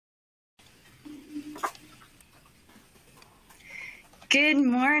Good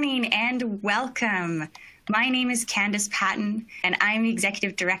morning and welcome. My name is Candace Patton, and I'm the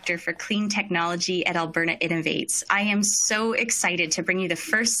Executive Director for Clean Technology at Alberta Innovates. I am so excited to bring you the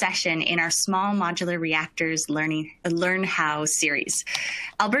first session in our Small Modular Reactors Learn How series.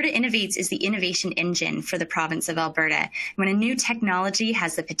 Alberta Innovates is the innovation engine for the province of Alberta. When a new technology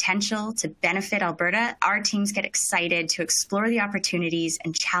has the potential to benefit Alberta, our teams get excited to explore the opportunities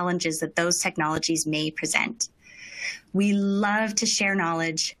and challenges that those technologies may present. We love to share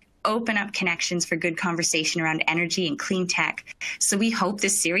knowledge, open up connections for good conversation around energy and clean tech. So we hope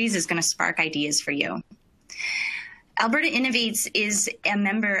this series is going to spark ideas for you. Alberta Innovates is a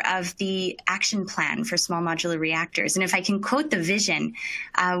member of the action plan for small modular reactors. And if I can quote the vision,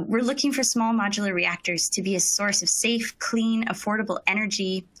 we're looking for small modular reactors to be a source of safe, clean, affordable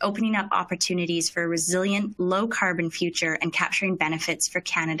energy, opening up opportunities for a resilient, low carbon future and capturing benefits for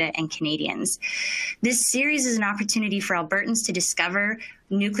Canada and Canadians. This series is an opportunity for Albertans to discover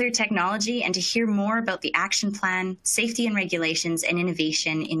nuclear technology and to hear more about the action plan, safety and regulations, and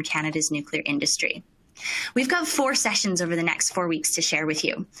innovation in Canada's nuclear industry. We've got 4 sessions over the next 4 weeks to share with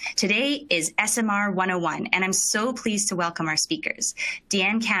you. Today is SMR 101, and I'm so pleased to welcome our speakers.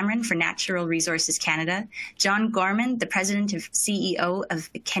 Dianne Cameron for Natural Resources Canada, John Gorman, the President and CEO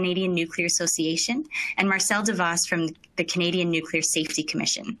of the Canadian Nuclear Association, and Marcel from the Canadian Nuclear Safety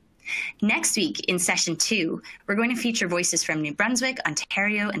Commission. Next week in session 2, we're going to feature voices from New Brunswick,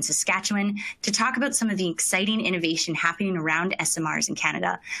 Ontario, and Saskatchewan to talk about some of the exciting innovation happening around SMRs in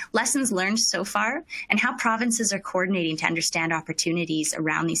Canada, lessons learned so far, and how provinces are coordinating to understand opportunities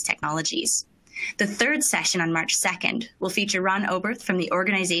around these technologies. The 3rd session on March 2nd will feature Ron Oberth from the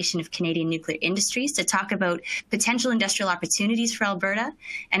Organization of Canadian Nuclear Industries to talk about potential industrial opportunities for Alberta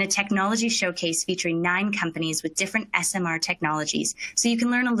and a technology showcase featuring 9 companies with different SMR technologies, so you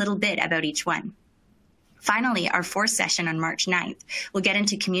can learn a little bit about each one. Finally, our 4th session on March 9th will get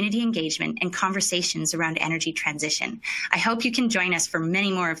into community engagement and conversations around energy transition. I hope you can join us for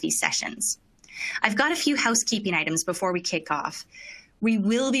many more of these sessions. I've got a few housekeeping items before we kick off. We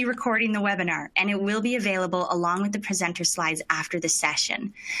will be recording the webinar, and it will be available along with the presenter slides after the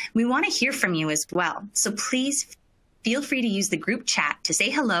session. We want to hear from you as well, so please feel free to use the group chat to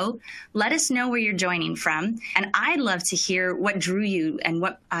say hello, let us know where you're joining from, and I'd love to hear what drew you and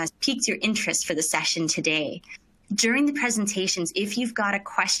what piqued your interest for the session today. During the presentations, if you've got a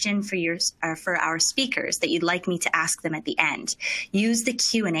question for our speakers that you'd like me to ask them at the end, use the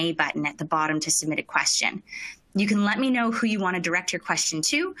Q&A button at the bottom to submit a question. You can let me know who you want to direct your question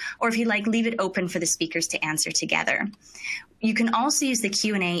to, or if you'd like, leave it open for the speakers to answer together. You can also use the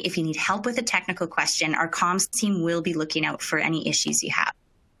Q&A if you need help with a technical question. Our comms team will be looking out for any issues you have.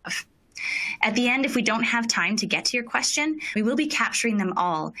 At the end, if we don't have time to get to your question, we will be capturing them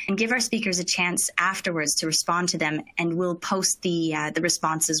all and give our speakers a chance afterwards to respond to them, and we'll post the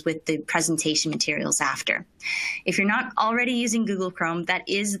responses with the presentation materials after. If you're not already using Google Chrome, that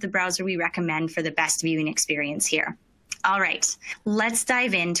is the browser we recommend for the best viewing experience here. All right, let's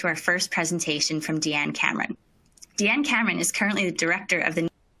dive into our first presentation from Dianne Cameron. Dianne Cameron is currently the Director of the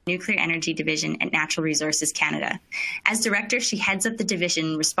Nuclear Energy Division at Natural Resources Canada. As Director, she heads up the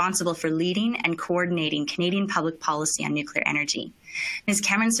division responsible for leading and coordinating Canadian public policy on nuclear energy. Ms.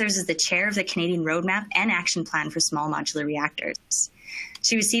 Cameron serves as the Chair of the Canadian Roadmap and Action Plan for Small Modular Reactors.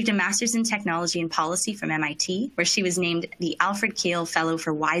 She received a Master's in Technology and Policy from MIT, where she was named the Alfred Keil Fellow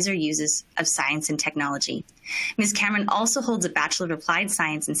for Wiser Uses of Science and Technology. Ms. Cameron also holds a Bachelor of Applied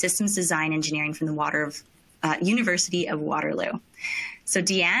Science and Systems Design Engineering from the University of Waterloo. So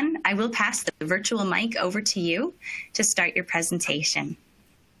Dianne, I will pass the virtual mic over to you to start your presentation.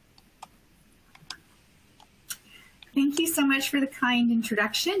 Thank you so much for the kind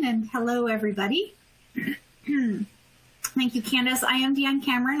introduction, and hello everybody. Thank you, Candace. I am Dianne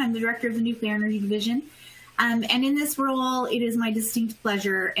Cameron. I'm the Director of the Nuclear Energy Division. And in this role, it is my distinct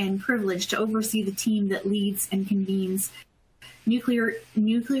pleasure and privilege to oversee the team that leads and convenes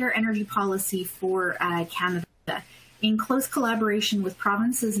nuclear energy policy for Canada, in close collaboration with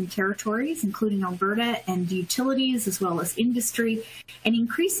provinces and territories, including Alberta, and utilities, as well as industry, and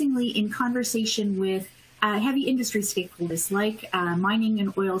increasingly in conversation with heavy industry stakeholders like mining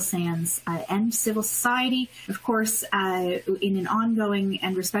and oil sands and civil society, of course, in an ongoing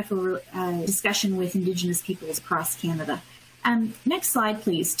and respectful discussion with Indigenous peoples across Canada. Next slide,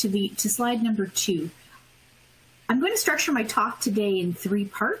 please, to slide number 2. I'm going to structure my talk today in 3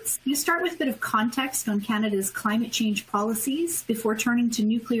 parts. I'm going to start with a bit of context on Canada's climate change policies before turning to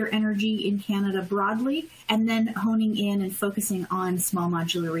nuclear energy in Canada broadly, and then honing in and focusing on small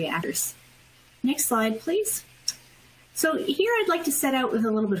modular reactors. Next slide, please. So here I'd like to start out with a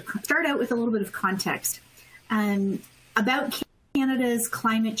little bit of context about Canada's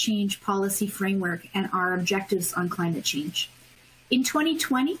climate change policy framework and our objectives on climate change. In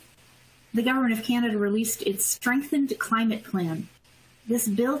 2020, the Government of Canada released its Strengthened Climate Plan. This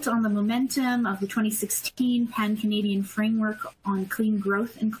built on the momentum of the 2016 Pan-Canadian Framework on Clean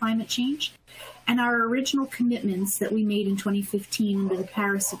Growth and Climate Change, and our original commitments that we made in 2015 under the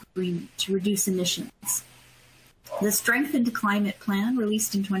Paris Agreement to reduce emissions. The Strengthened Climate Plan,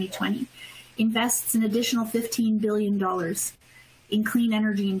 released in 2020, invests an additional $15 billion in clean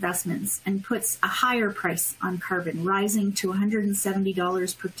energy investments and puts a higher price on carbon, rising to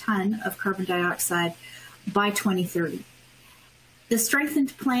 $170 per ton of carbon dioxide by 2030. The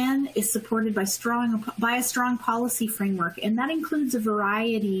Strengthened Plan is supported by a strong policy framework, and that includes a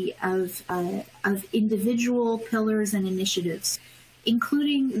variety of individual pillars and initiatives,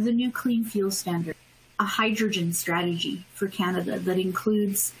 including the new Clean Fuel Standard, a hydrogen strategy for Canada that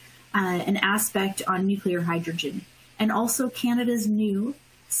includes an aspect on nuclear hydrogen, and also Canada's new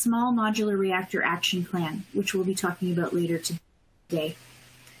Small Modular Reactor Action Plan, which we'll be talking about later today.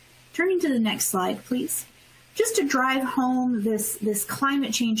 Turning to the next slide, please. Just to drive home this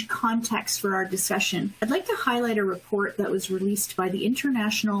climate change context for our discussion, I'd like to highlight a report that was released by the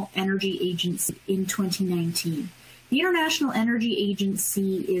International Energy Agency in 2019. The International Energy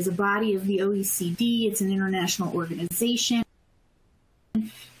Agency is a body of the OECD. It's an international organization.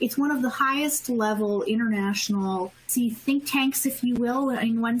 It's one of the highest level international think tanks, if you will,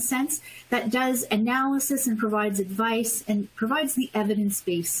 in one sense, that does analysis and provides advice and provides the evidence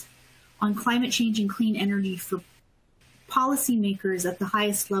base on climate change and clean energy for policymakers at the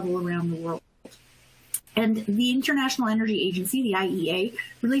highest level around the world. And the International Energy Agency, the IEA,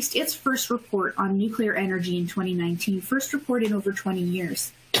 released its first report on nuclear energy in 2019, first report in over 20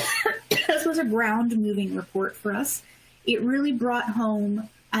 years. This was a ground-moving report for us. It really brought home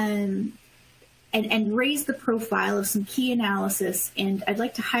and raised the profile of some key analysis, and I'd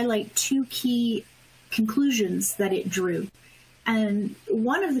like to highlight two key conclusions that it drew. And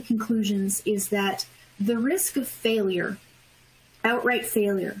one of the conclusions is that the risk of failure, outright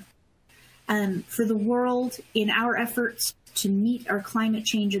failure, for the world in our efforts to meet our climate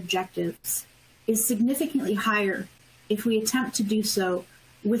change objectives is significantly higher if we attempt to do so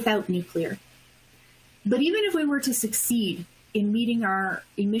without nuclear. But even if we were to succeed in meeting our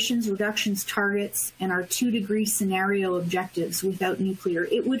emissions reductions targets and our 2-degree scenario objectives without nuclear,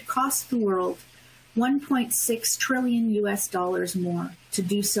 it would cost the world $1.6 trillion more to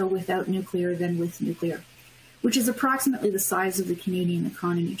do so without nuclear than with nuclear, which is approximately the size of the Canadian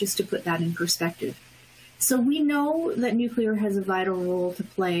economy, just to put that in perspective. So we know that nuclear has a vital role to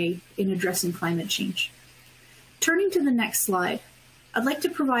play in addressing climate change. Turning to the next slide, I'd like to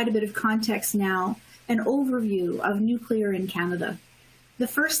provide a bit of context now, an overview of nuclear in Canada. The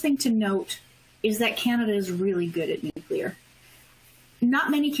first thing to note is that Canada is really good at nuclear.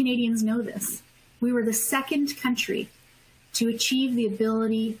 Not many Canadians know this. We were the second country to achieve the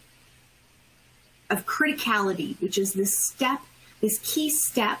ability of criticality, which is this key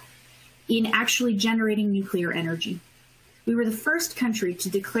step in actually generating nuclear energy. We were the first country to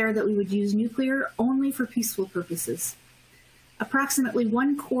declare that we would use nuclear only for peaceful purposes. Approximately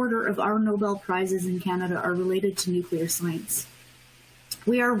 1/4 of our Nobel Prizes in Canada are related to nuclear science.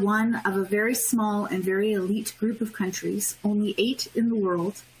 We are one of a very small and very elite group of countries, only 8 in the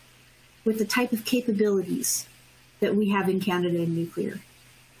world, with the type of capabilities that we have in Canada in nuclear.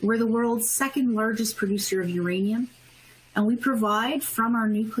 We're the world's second largest producer of uranium, and we provide from our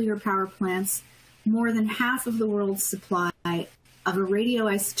nuclear power plants more than half of the world's supply of a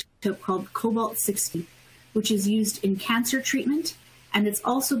radioisotope called cobalt-60, which is used in cancer treatment, and it's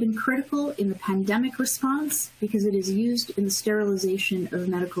also been critical in the pandemic response because it is used in the sterilization of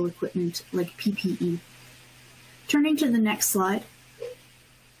medical equipment like PPE. Turning to the next slide.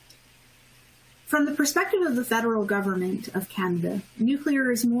 From the perspective of the federal government of Canada,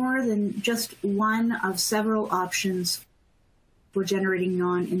 nuclear is more than just one of several options for generating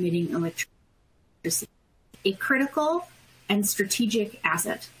non-emitting electricity. A critical and strategic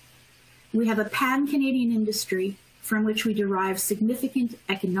asset. We have a pan-Canadian industry from which we derive significant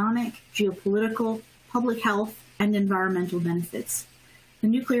economic, geopolitical, public health, and environmental benefits. The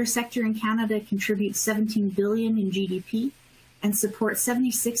nuclear sector in Canada contributes $17 billion in GDP and supports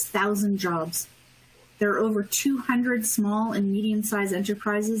 76,000 jobs. There are over 200 small and medium-sized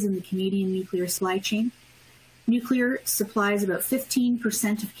enterprises in the Canadian nuclear supply chain. Nuclear supplies about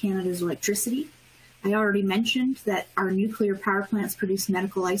 15% of Canada's electricity. I already mentioned that our nuclear power plants produce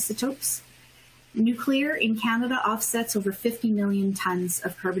medical isotopes. Nuclear in Canada offsets over 50 million tons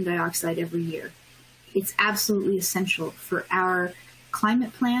of carbon dioxide every year. It's absolutely essential for our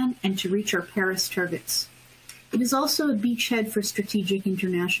climate plan and to reach our Paris targets. It is also a beachhead for strategic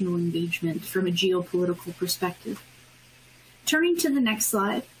international engagement from a geopolitical perspective. Turning to the next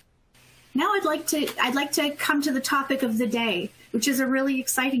slide. Now I'd like to come to the topic of the day, which is a really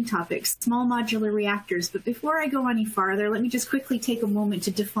exciting topic, small modular reactors. But before I go any farther, let me just quickly take a moment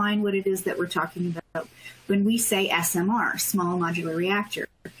to define what it is that we're talking about when we say SMR, small modular reactor.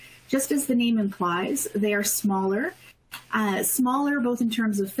 Just as the name implies, they are smaller both in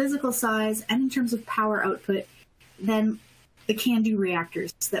terms of physical size and in terms of power output than the CANDU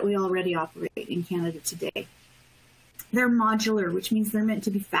reactors that we already operate in Canada today. They're modular, which means they're meant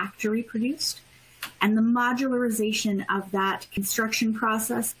to be factory produced. And the modularization of that construction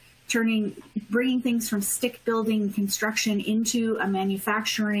process, bringing things from stick building construction into a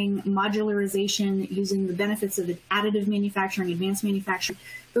manufacturing modularization using the benefits of additive manufacturing, advanced manufacturing,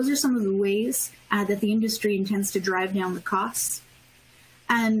 those are some of the ways that the industry intends to drive down the costs.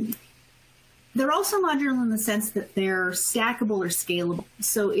 And they're also modular in the sense that they're stackable or scalable.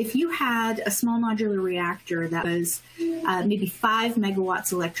 So if you had a small modular reactor that was maybe 5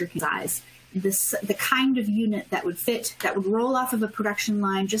 megawatts electric in size, the kind of unit that would roll off of a production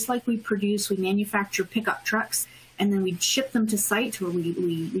line, just like we manufacture pickup trucks, and then we'd ship them to site, or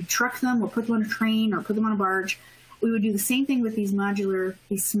we truck them, or put them on a train, or put them on a barge. We would do the same thing with these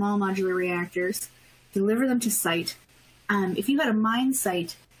small modular reactors, deliver them to site. If you had a mine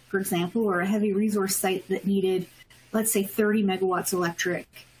site, for example, or a heavy resource site that needed, let's say, 30 megawatts electric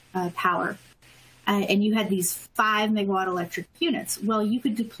power, and you had these 5 megawatt electric units, well, you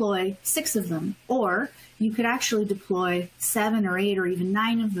could deploy 6 of them, or you could actually deploy 7 or 8 or even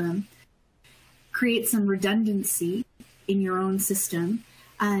 9 of them, create some redundancy in your own system,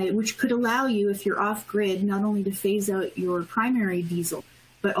 which could allow you, if you're off grid, not only to phase out your primary diesel,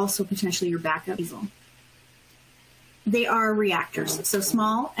 but also potentially your backup diesel. They are reactors, so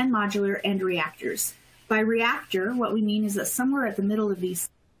small and modular and reactors. By reactor, what we mean is that somewhere at the middle of these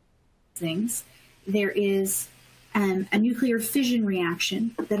things, there is a nuclear fission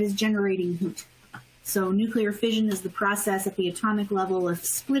reaction that is generating heat. So nuclear fission is the process at the atomic level of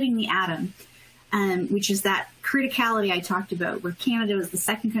splitting the atom, which is that criticality I talked about, where Canada was the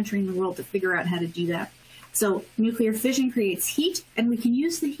second country in the world to figure out how to do that. So nuclear fission creates heat, and we can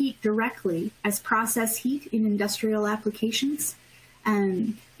use the heat directly as process heat in industrial applications.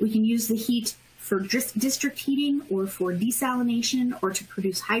 We can use the heat for district heating or for desalination or to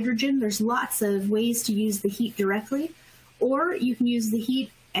produce hydrogen. There's lots of ways to use the heat directly, or you can use the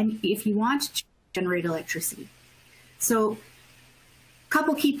heat, and if you want, to generate electricity. So a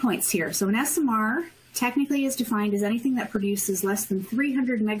couple key points here. So an SMR technically is defined as anything that produces less than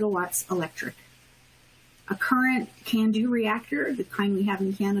 300 megawatts electric. A current CANDU reactor, the kind we have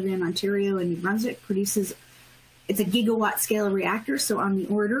in Canada and Ontario and New Brunswick, it's a gigawatt scale reactor, so on the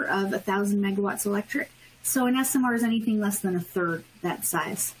order of 1,000 megawatts electric. So an SMR is anything less than a third that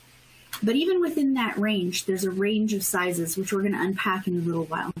size. But even within that range, there's a range of sizes, which we're going to unpack in a little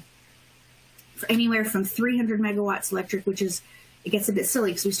while. For anywhere from 300 megawatts electric, it gets a bit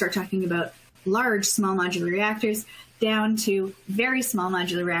silly because we start talking about large small modular reactors, down to very small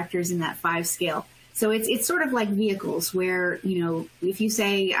modular reactors in that 5 scale. So it's sort of like vehicles where, if you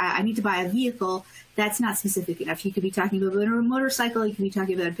say, I need to buy a vehicle, that's not specific enough. You could be talking about a motorcycle, you could be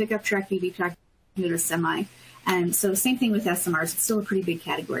talking about a pickup truck, you could be talking about a semi. And so same thing with SMRs. It's still a pretty big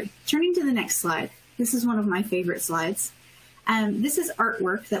category. Turning to the next slide. This is one of my favorite slides. This is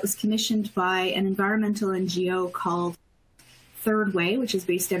artwork that was commissioned by an environmental NGO called Third Way, which is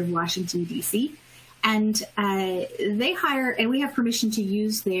based out of Washington, D.C. And they hire, and we have permission to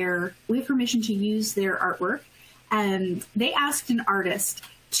use their artwork. They asked an artist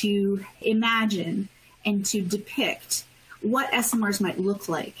to imagine and to depict what SMRs might look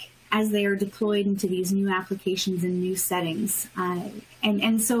like as they are deployed into these new applications and new settings.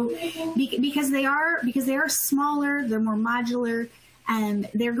 And so because they are smaller, they're more modular, and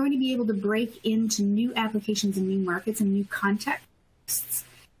they're going to be able to break into new applications and new markets and new contexts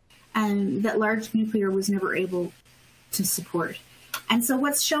that large nuclear was never able to support. And so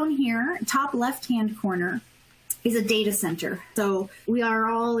what's shown here, top left-hand corner, is a data center. So we are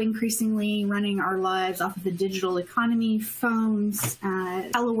all increasingly running our lives off of the digital economy, phones,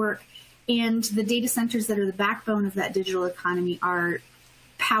 telework, and the data centers that are the backbone of that digital economy are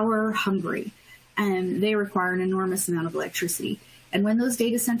power hungry, and they require an enormous amount of electricity. And when those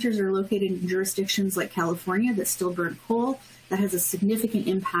data centers are located in jurisdictions like California that still burn coal, that has a significant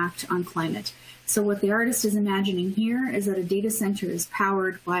impact on climate. So what the artist is imagining here is that a data center is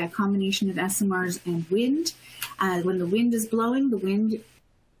powered by a combination of SMRs and wind. When the wind is blowing, the wind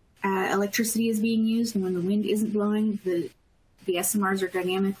electricity is being used, and when the wind isn't blowing, the The SMRs are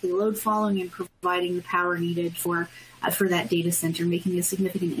dynamically load following and providing the power needed for that data center, making a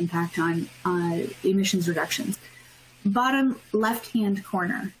significant impact on emissions reductions. Bottom left-hand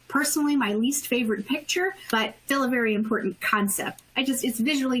corner. Personally, my least favorite picture, but still a very important concept. It's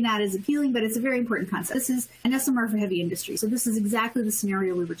visually not as appealing, but it's a very important concept. This is an SMR for heavy industry. So this is exactly the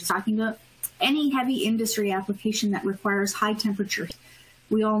scenario we were just talking about. Any heavy industry application that requires high temperature.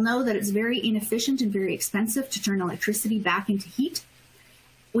 We all know that it's very inefficient and very expensive to turn electricity back into heat,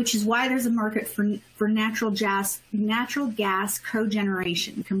 which is why there's a market for natural gas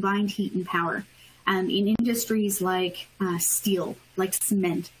cogeneration, combined heat and power. In industries like steel, like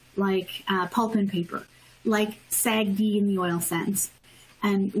cement, like pulp and paper, like SAGD in the oil sands,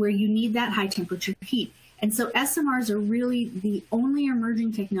 where you need that high temperature heat. And so SMRs are really the only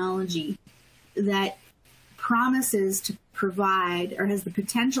emerging technology that promises to provide, or has the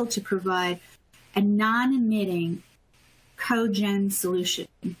potential to provide, a non-emitting cogen solution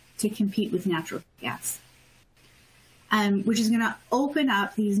to compete with natural gas, which is going to open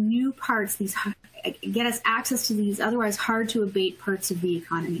up these new parts, get us access to these otherwise hard to abate parts of the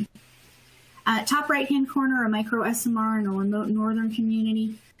economy. Top right-hand corner, a micro SMR in a remote northern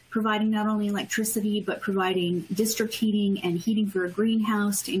community, providing not only electricity, but providing district heating and heating for a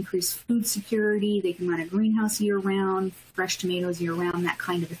greenhouse to increase food security. They can run a greenhouse year-round, fresh tomatoes year-round, that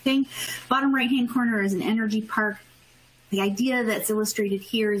kind of a thing. Bottom right-hand corner is an energy park. The idea that's illustrated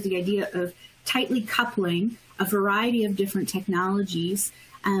here is the idea of tightly coupling a variety of different technologies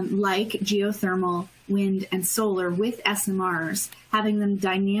like geothermal, wind, and solar with SMRs, having them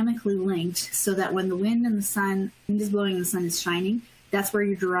dynamically linked so that when the wind is blowing and the sun is shining, that's where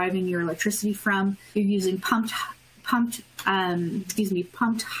you're deriving your electricity from. You're using pumped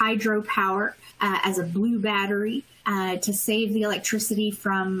hydropower as a blue battery to save the electricity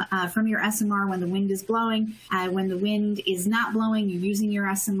from your SMR when the wind is blowing. When the wind is not blowing, you're using your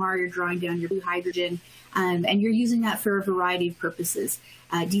SMR, you're drawing down your blue hydrogen, and you're using that for a variety of purposes.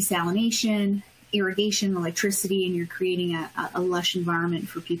 Desalination, irrigation, electricity, and you're creating a lush environment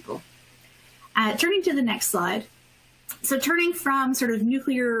for people. Turning to the next slide. So turning from sort of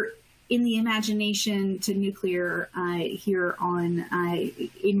nuclear in the imagination to nuclear here on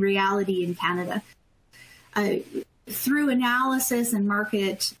in reality in Canada. Through analysis and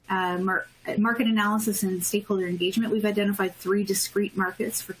market analysis and stakeholder engagement, we've identified 3 discrete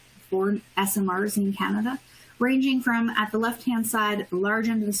markets for SMRs in Canada, ranging from, at the left-hand side, at the large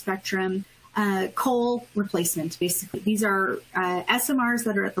end of the spectrum, coal replacement, basically. These are SMRs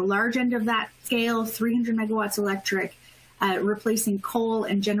that are at the large end of that scale, 300 megawatts electric, replacing coal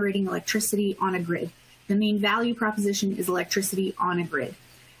and generating electricity on a grid. The main value proposition is electricity on a grid.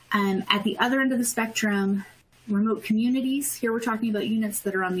 At the other end of the spectrum, remote communities. Here we're talking about units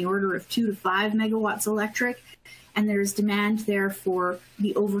that are on the order of 2 to 5 megawatts electric, and there's demand there for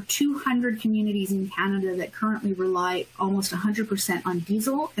the over 200 communities in Canada that currently rely almost 100% on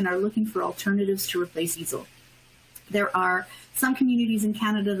diesel and are looking for alternatives to replace diesel. There are some communities in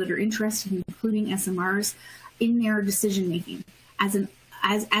Canada that are interested in including SMRs in their decision-making as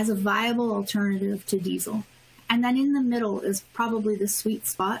a viable alternative to diesel. And then in the middle is probably the sweet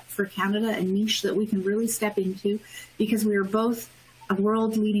spot for Canada, a niche that we can really step into because we are both a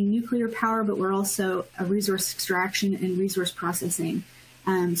world-leading nuclear power, but we're also a resource extraction and resource processing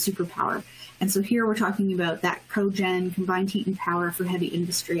superpower. And so here we're talking about that cogen, combined heat and power for heavy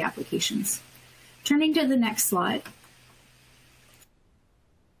industry applications. Turning to the next slide.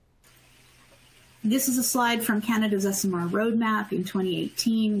 This is a slide from Canada's SMR roadmap in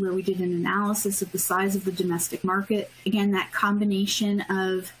 2018, where we did an analysis of the size of the domestic market. Again, that combination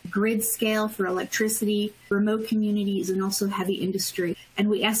of grid scale for electricity, remote communities, and also heavy industry. And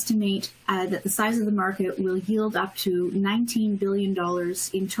we estimate that the size of the market will yield up to $19 billion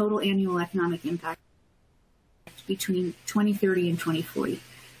in total annual economic impact between 2030 and 2040,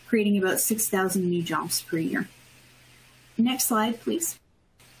 creating about 6,000 new jobs per year. Next slide, please.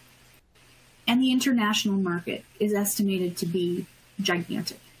 And the international market is estimated to be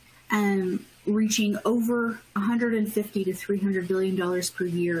gigantic, reaching over $150 to $300 billion per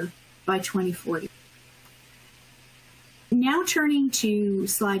year by 2040. Now turning to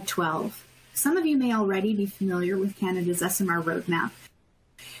slide 12. Some of you may already be familiar with Canada's SMR roadmap.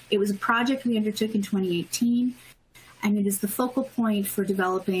 It was a project we undertook in 2018, and it is the focal point for the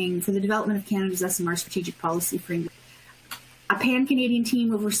development of Canada's SMR strategic policy framework. A pan-Canadian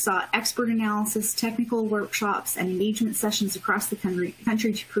team oversaw expert analysis, technical workshops, and engagement sessions across the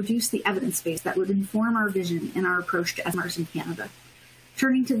country to produce the evidence base that would inform our vision and our approach to SMRs in Canada.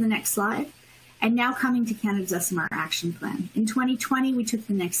 Turning to the next slide, and now coming to Canada's SMR Action Plan. In 2020, we took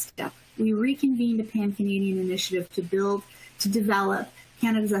the next step. We reconvened a pan-Canadian initiative to to develop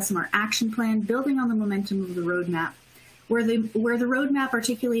Canada's SMR action plan, building on the momentum of the roadmap, where the roadmap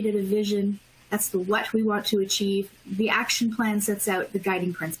articulated a vision. That's the what we want to achieve. The action plan sets out the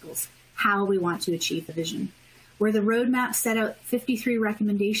guiding principles, how we want to achieve the vision. Where the roadmap set out 53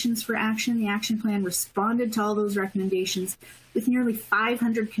 recommendations for action, the action plan responded to all those recommendations with nearly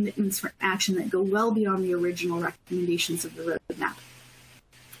 500 commitments for action that go well beyond the original recommendations of the roadmap.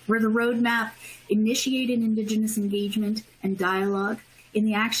 Where the roadmap initiated Indigenous engagement and dialogue, in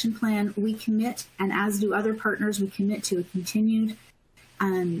the action plan we commit, and as do other partners, we commit to a continued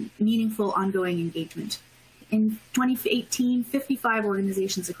meaningful ongoing engagement. In 2018, 55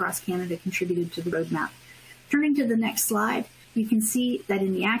 organizations across Canada contributed to the roadmap. Turning to the next slide, you can see that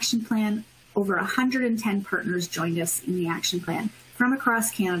in the action plan, over 110 partners joined us in the action plan from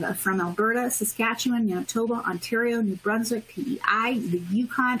across Canada, from Alberta, Saskatchewan, Manitoba, Ontario, New Brunswick, PEI, the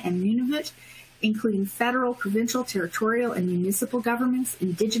Yukon, and Nunavut, including federal, provincial, territorial, and municipal governments,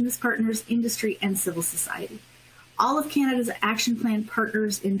 Indigenous partners, industry, and civil society. All of Canada's action plan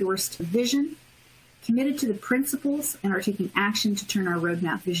partners endorsed the vision, committed to the principles, and are taking action to turn our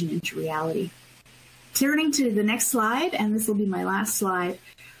roadmap vision into reality. Turning to the next slide, and this will be my last slide,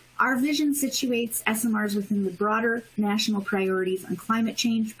 our vision situates SMRs within the broader national priorities on climate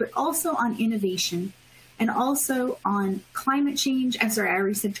change, but also on innovation, and also on climate change. I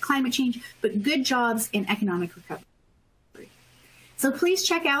already said climate change, but good jobs and economic recovery. So please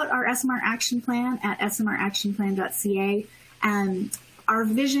check out our SMR action plan at smractionplan.ca. Our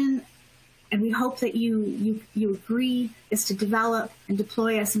vision, and we hope that you agree, is to develop and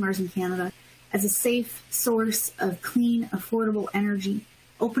deploy SMRs in Canada as a safe source of clean, affordable energy,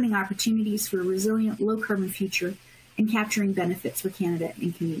 opening opportunities for a resilient, low-carbon future, and capturing benefits for Canada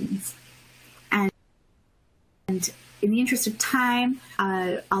and Canadians. And in the interest of time,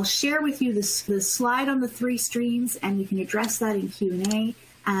 I'll share with you the slide on the 3 streams, and we can address that in Q&A.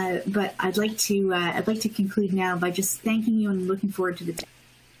 But I'd like to conclude now by just thanking you and looking forward to the day.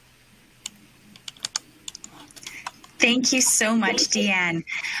 Thank you so much, Dianne.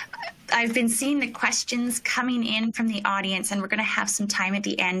 I've been seeing the questions coming in from the audience, and we're going to have some time at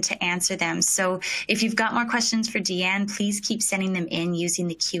the end to answer them. So if you've got more questions for Dianne, please keep sending them in using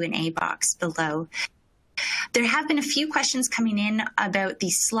the Q&A box below. There have been a few questions coming in about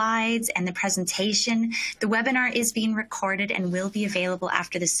the slides and the presentation. The webinar is being recorded and will be available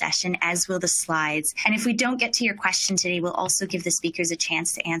after the session, as will the slides. And if we don't get to your question today, we'll also give the speakers a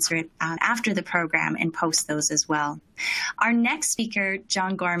chance to answer it after the program and post those as well. Our next speaker,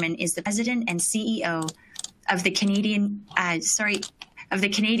 John Gorman, is the President and CEO of the Canadian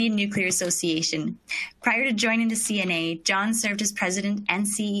Nuclear Association. Prior to joining the CNA, John served as President and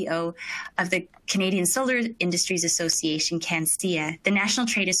CEO of the Canadian Solar Industries Association, CanSIA, the National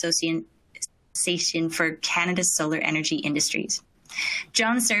Trade Association for Canada's solar energy industries.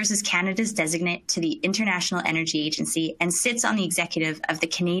 John serves as Canada's designate to the International Energy Agency and sits on the executive of the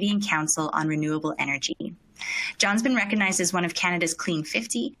Canadian Council on Renewable Energy. John's been recognized as one of Canada's Clean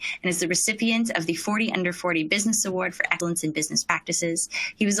 50 and is the recipient of the 40 Under 40 Business Award for Excellence in Business Practices.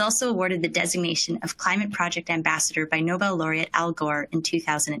 He was also awarded the designation of Climate Project Ambassador by Nobel laureate Al Gore in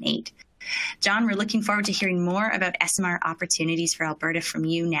 2008. John, we're looking forward to hearing more about SMR opportunities for Alberta from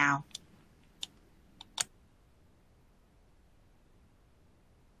you now.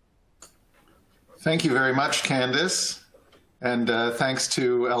 Thank you very much, Candice. And thanks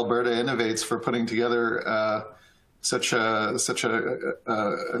to Alberta Innovates for putting together such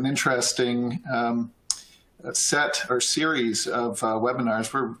an interesting set or series of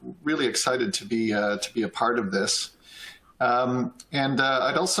webinars. We're really excited to be a part of this.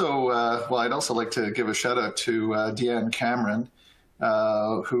 I'd also like to give a shout out to Dianne Cameron,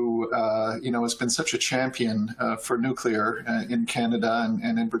 who has been such a champion for nuclear in Canada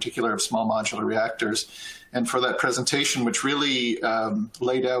and in particular of small modular reactors, and for that presentation, which really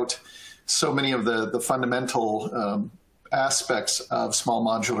laid out so many of the fundamental aspects of small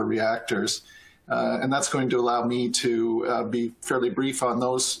modular reactors. And that's going to allow me to be fairly brief on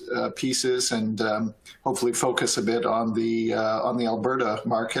those pieces and hopefully focus a bit on the Alberta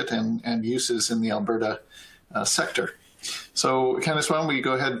market and uses in the Alberta sector. So, Candice, why don't we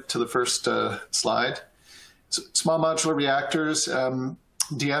go ahead to the first slide. Small modular reactors,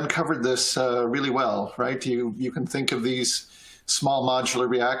 Dianne covered this really well, right? You can think of these small modular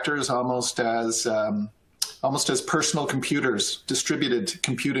reactors almost as personal computers, distributed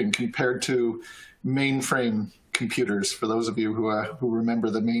computing compared to mainframe computers, for those of you who remember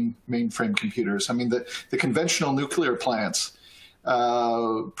the mainframe computers. I mean, the conventional nuclear plants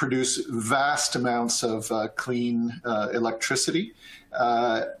produce vast amounts of clean electricity.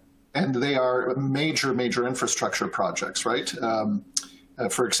 and they are major, major infrastructure projects, right?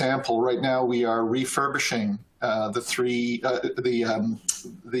 For example, right now we are refurbishing the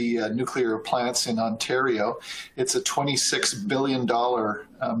nuclear plants in Ontario. It's a $26 billion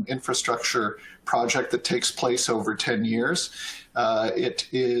infrastructure project that takes place over 10 years. It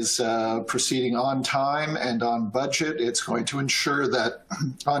is proceeding on time and on budget. It's going to ensure that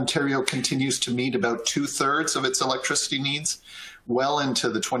Ontario continues to meet about 2/3 of its electricity needs well into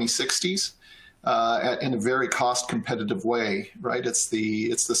the 2060s. In a very cost competitive way, right? It's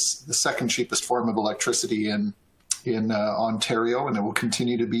the second cheapest form of electricity in Ontario, and it will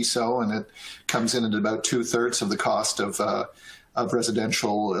continue to be so. And it comes in at about 2/3 of the cost of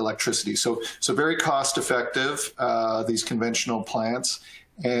residential electricity. So very cost effective, these conventional plants.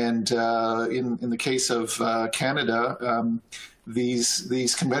 And in the case of Canada,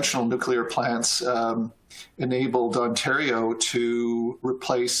 these conventional nuclear plants enabled Ontario to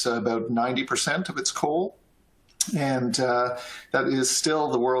replace about 90% of its coal. And that is still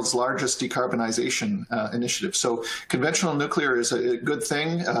the world's largest decarbonization initiative. So conventional nuclear is a good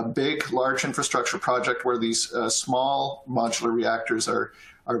thing, a big, large infrastructure project where these small modular reactors are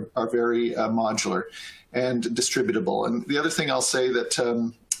very modular and distributable. And the other thing I'll say that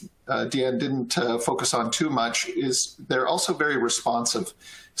Dianne didn't focus on too much is they're also very responsive.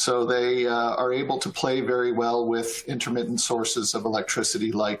 So they are able to play very well with intermittent sources of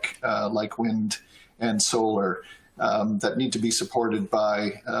electricity like wind and solar that need to be supported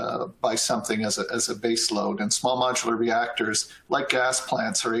by something as a base load. And small modular reactors, like gas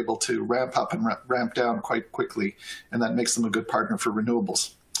plants, are able to ramp up and ramp down quite quickly, and that makes them a good partner for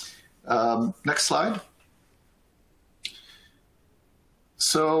renewables. Next slide.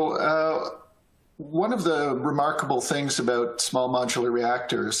 So one of the remarkable things about small modular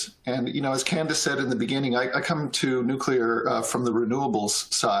reactors, and as Candace said in the beginning, I come to nuclear from the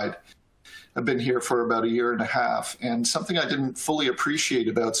renewables side. I've been here for about 1.5 years, and something I didn't fully appreciate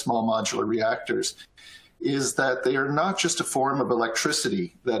about small modular reactors is that they are not just a form of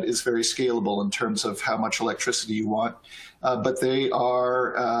electricity that is very scalable in terms of how much electricity you want, but they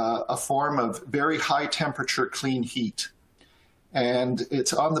are a form of very high temperature clean heat. And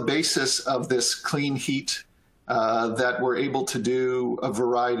it's on the basis of this clean heat that we're able to do a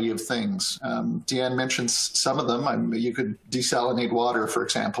variety of things. Dianne mentions some of them. You could desalinate water, for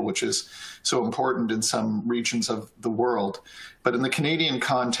example, which is so important in some regions of the world. But in the Canadian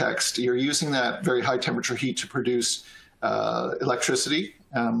context, you're using that very high temperature heat to produce electricity,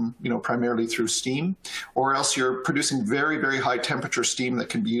 primarily through steam, or else you're producing very, very high temperature steam that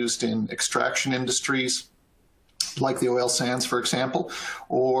can be used in extraction industries, like the oil sands, for example,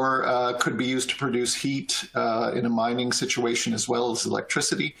 or could be used to produce heat in a mining situation as well as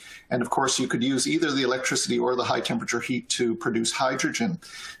electricity. And of course, you could use either the electricity or the high temperature heat to produce hydrogen.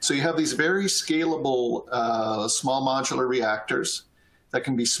 So you have these very scalable small modular reactors that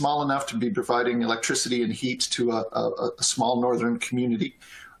can be small enough to be providing electricity and heat to a small northern community,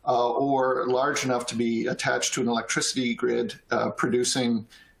 or large enough to be attached to an electricity grid producing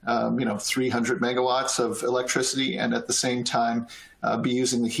 300 megawatts of electricity, and at the same time be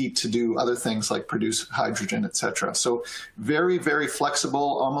using the heat to do other things like produce hydrogen, etc. So very, very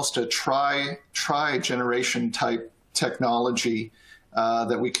flexible, almost a tri-generation type technology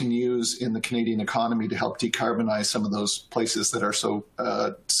that we can use in the Canadian economy to help decarbonize some of those places that are some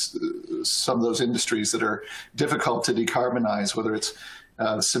of those industries that are difficult to decarbonize, whether it's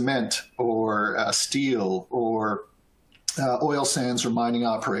cement or steel or oil sands or mining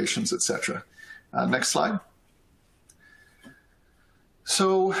operations, etc. Next slide.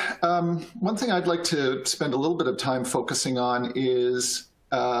 So one thing I'd like to spend a little bit of time focusing on is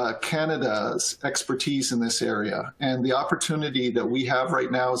Canada's expertise in this area and the opportunity that we have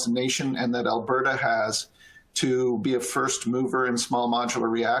right now as a nation and that Alberta has to be a first mover in small modular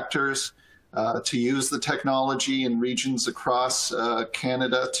reactors, to use the technology in regions across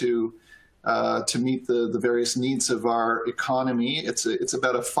Canada to meet the various needs of our economy. It's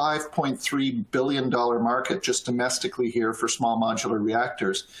about a $5.3 billion market just domestically here for small modular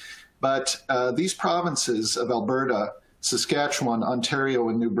reactors. But these provinces of Alberta, Saskatchewan, Ontario,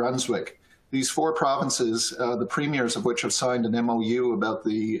 and New Brunswick, these 4 provinces, the premiers of which have signed an MOU about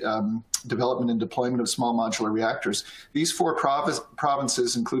the development and deployment of small modular reactors, these 4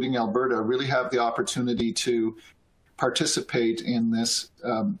 provinces, including Alberta, really have the opportunity to participate in this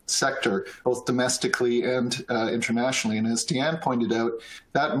sector, both domestically and internationally. And as Dianne pointed out,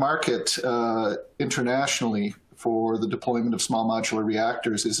 that market internationally for the deployment of small modular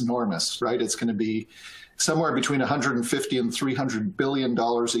reactors is enormous, right? It's going to be somewhere between 150 and $300 billion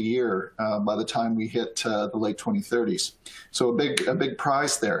a year by the time we hit the late 2030s. So a big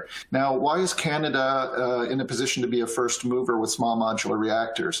prize there. Now, why is Canada in a position to be a first mover with small modular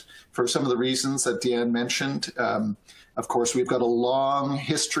reactors? For some of the reasons that Dianne mentioned. Of course, we've got a long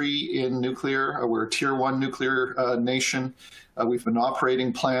history in nuclear. We're a tier 1 nuclear nation. We've been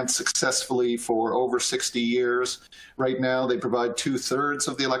operating plants successfully for over 60 years. Right now, they provide 2/3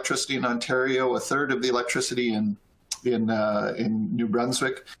 of the electricity in Ontario, 1/3 of the electricity in New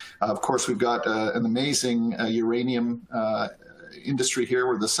Brunswick. Of course, we've got an amazing uranium industry here.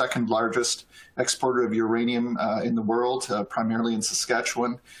 We're the second largest exporter of uranium in the world, primarily in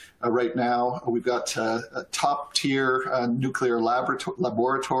Saskatchewan. Right now, we've got a top-tier nuclear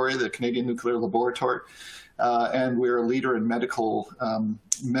laboratory, the Canadian Nuclear Laboratory, and we're a leader in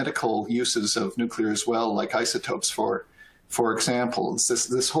medical uses of nuclear as well, like isotopes, for example. It's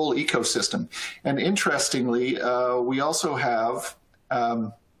this whole ecosystem. And interestingly, we also have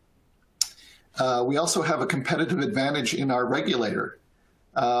a competitive advantage in our regulator.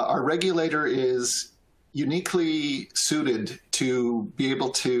 Our regulator is uniquely suited to be able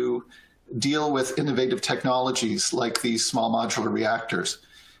to deal with innovative technologies like these small modular reactors.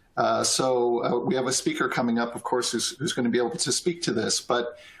 So we have a speaker coming up, of course, who's going to be able to speak to this.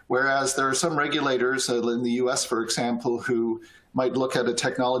 But whereas there are some regulators in the US, for example, who might look at a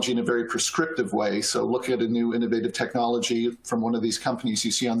technology in a very prescriptive way. So look at a new innovative technology from one of these companies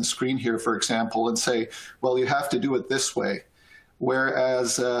you see on the screen here, for example, and say, well, you have to do it this way.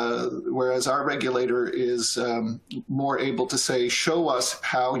 Whereas our regulator is more able to say, show us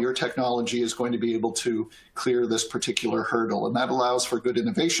how your technology is going to be able to clear this particular hurdle. And that allows for good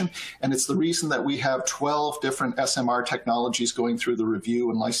innovation. And it's the reason that we have 12 different SMR technologies going through the review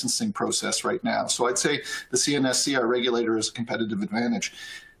and licensing process right now. So I'd say the CNSC, our regulator, is a competitive advantage.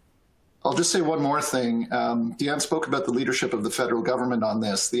 I'll just say one more thing. Dianne spoke about the leadership of the federal government on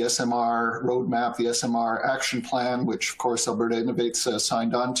this, the SMR roadmap, the SMR action plan, which of course Alberta Innovates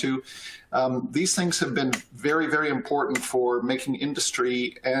signed on to. These things have been very, very important for making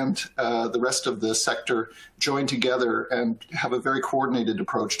industry and the rest of the sector join together and have a very coordinated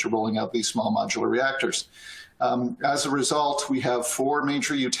approach to rolling out these small modular reactors. As a result, we have 4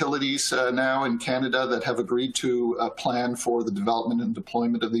 major utilities now in Canada that have agreed to a plan for the development and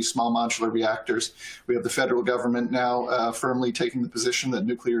deployment of these small modular reactors. We have the federal government now firmly taking the position that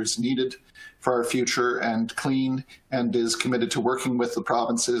nuclear is needed for our future and clean, and is committed to working with the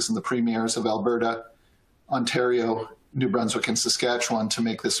provinces and the premiers of Alberta, Ontario, New Brunswick, and Saskatchewan to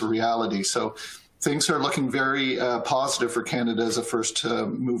make this a reality. So things are looking very positive for Canada as a first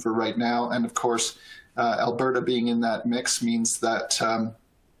mover right now. And of course, Alberta being in that mix means that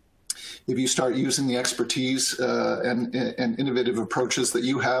if you start using the expertise and innovative approaches that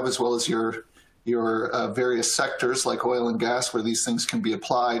you have, as well as your various sectors like oil and gas where these things can be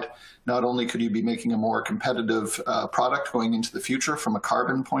applied, not only could you be making a more competitive product going into the future from a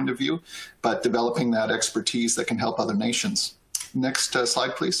carbon point of view, but developing that expertise that can help other nations. Next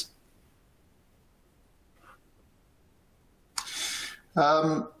slide, please.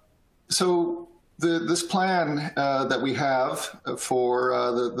 So this plan that we have for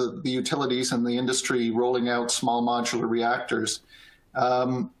the utilities and the industry rolling out small modular reactors,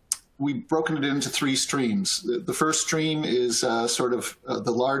 we've broken it into 3 streams. The first stream is sort of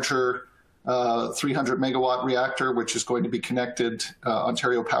the larger 300 megawatt reactor, which is going to be connected.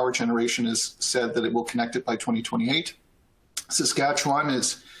 Ontario Power Generation has said that it will connect it by 2028. Saskatchewan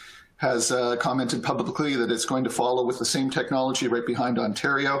has commented publicly that it's going to follow with the same technology right behind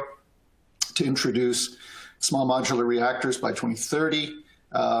Ontario to introduce small modular reactors by 2030,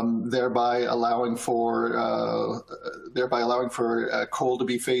 thereby allowing for coal to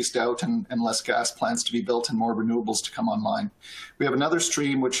be phased out and less gas plants to be built and more renewables to come online. We have another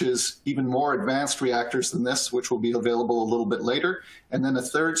stream which is even more advanced reactors than this, which will be available a little bit later, and then a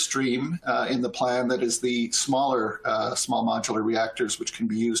third stream in the plan that is the smaller small modular reactors, which can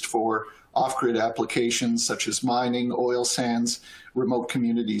be used for off-grid applications such as mining, oil sands, remote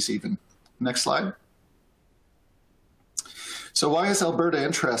communities even. Next slide. So why is Alberta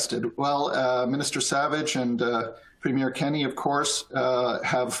interested? Well, Minister Savage and Premier Kenney, of course,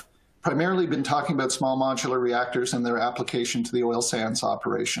 have primarily been talking about small modular reactors and their application to the oil sands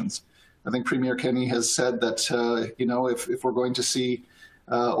operations. I think Premier Kenney has said that, if we're going to see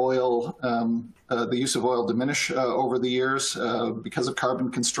the use of oil diminish over the years because of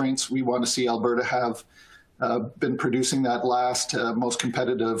carbon constraints, we want to see Alberta have been producing that last most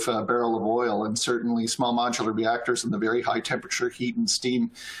competitive barrel of oil, and certainly small modular reactors and the very high temperature heat and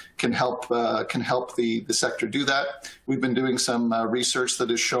steam can help the sector do that. We've been doing some research that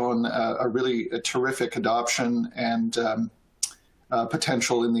has shown a terrific adoption and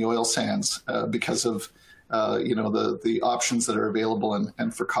potential in the oil sands because of the options that are available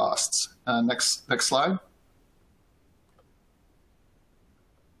and for costs. Next slide.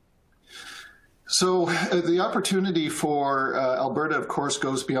 So the opportunity for Alberta, of course,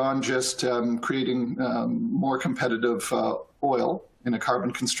 goes beyond just creating more competitive oil in a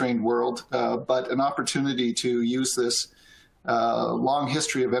carbon-constrained world, but an opportunity to use this long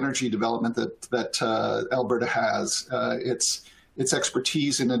history of energy development that Alberta has. Its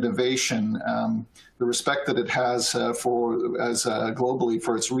expertise in innovation, the respect that it has globally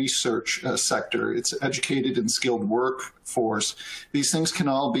for its research sector, its educated and skilled workforce. These things can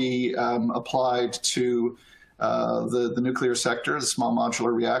all be applied to the nuclear sector, the small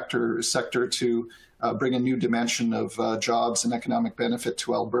modular reactor sector, to bring a new dimension of jobs and economic benefit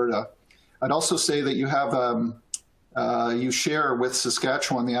to Alberta. I'd also say that you share with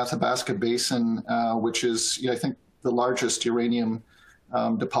Saskatchewan the Athabasca Basin, which is, I think, the largest uranium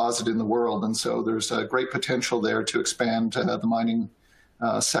deposit in the world. And so there's a great potential there to expand the mining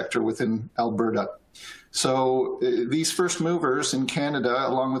sector within Alberta. So these first movers in Canada,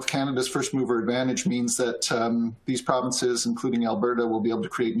 along with Canada's first mover advantage, means that these provinces, including Alberta, will be able to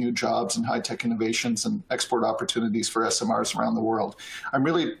create new jobs and high-tech innovations and export opportunities for SMRs around the world. I'm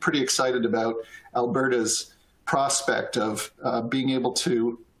really pretty excited about Alberta's prospect of being able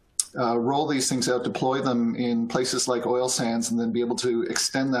to roll these things out, deploy them in places like oil sands, and then be able to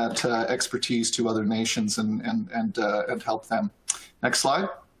extend that expertise to other nations and help them. Next slide.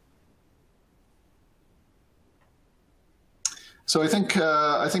 So I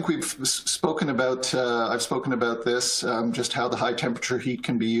think we've spoken about, I've spoken about this, just how the high temperature heat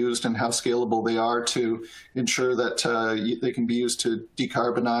can be used and how scalable they are to ensure that they can be used to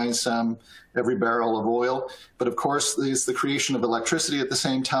decarbonize every barrel of oil. But of course, there's the creation of electricity at the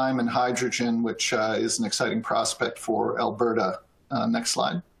same time, and hydrogen, which is an exciting prospect for Alberta. Next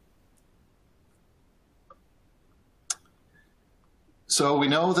slide. So we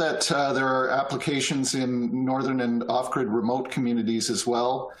know that there are applications in northern and off-grid remote communities as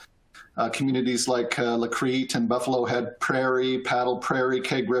well. Communities like La Crete and Buffalo Head Prairie, Paddle Prairie,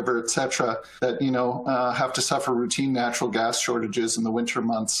 Keg River, etc., that have to suffer routine natural gas shortages in the winter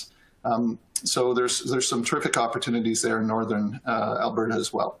months. So there's some terrific opportunities there in northern Alberta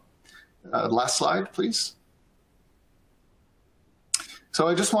as well. Last slide, please. So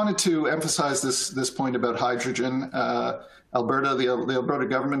I just wanted to emphasize this point about hydrogen. Alberta, the Alberta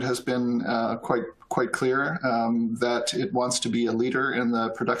government has been quite clear that it wants to be a leader in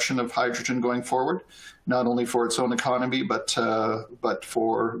the production of hydrogen going forward, not only for its own economy, but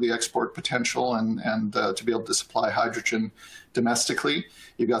for the export potential and to be able to supply hydrogen domestically.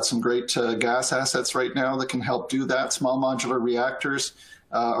 You've got some great gas assets right now that can help do that. Small modular reactors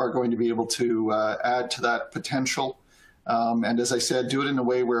are going to be able to add to that potential. And as I said, do it in a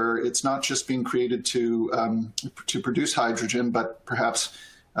way where it's not just being created to produce hydrogen, but perhaps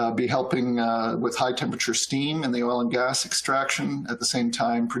be helping with high temperature steam and the oil and gas extraction, at the same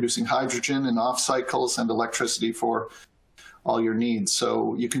time producing hydrogen and off cycles and electricity for all your needs.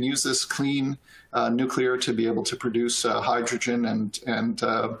 So you can use this clean nuclear to be able to produce hydrogen and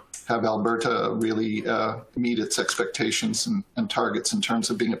have Alberta really meet its expectations and targets in terms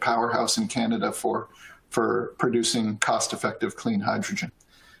of being a powerhouse in Canada for producing cost-effective clean hydrogen.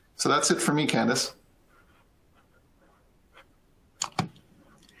 So that's it for me, Candice.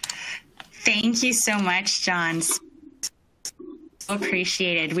 Thank you so much, John. So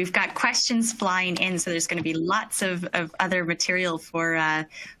appreciated. We've got questions flying in, so there's going to be lots of other material for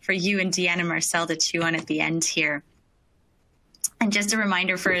you and Dianne and Marcel to chew on at the end here. And just a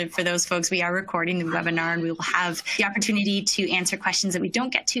reminder for those folks, we are recording the webinar and we will have the opportunity to answer questions that we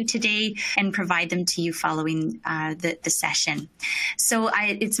don't get to today and provide them to you following the session. So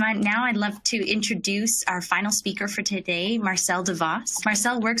now I'd love to introduce our final speaker for today, Marcel DeVos.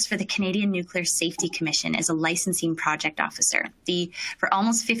 Marcel works for the Canadian Nuclear Safety Commission as a licensing project officer for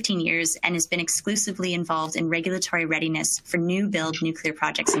almost 15 years and has been exclusively involved in regulatory readiness for new build nuclear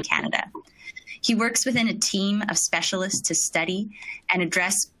projects in Canada. He works within a team of specialists to study and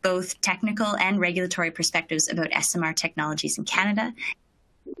address both technical and regulatory perspectives about SMR technologies in Canada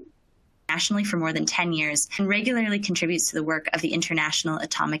nationally for more than 10 years and regularly contributes to the work of the International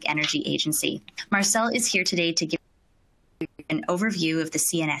Atomic Energy Agency. Marcel is here today to give an overview of the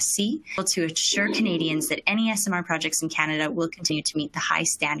CNSC to assure Canadians that any SMR projects in Canada will continue to meet the high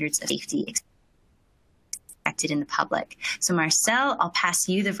standards of safety. in the public. So Marcel, I'll pass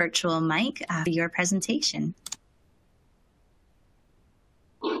you the virtual mic for your presentation.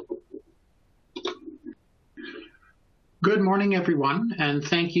 Good morning, everyone, and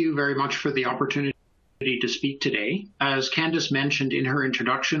thank you very much for the opportunity to speak today. As Candace mentioned in her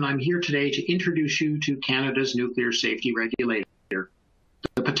introduction, I'm here today to introduce you to Canada's nuclear safety regulator.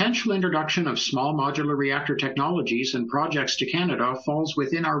 The potential introduction of small modular reactor technologies and projects to Canada falls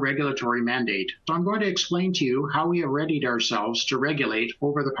within our regulatory mandate. So I'm going to explain to you how we have readied ourselves to regulate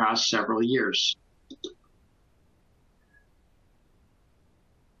over the past several years.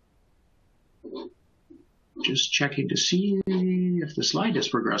 Just checking to see if the slide is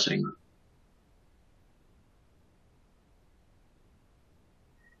progressing.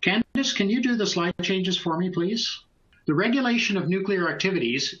 Candace, can you do the slide changes for me, please? The regulation of nuclear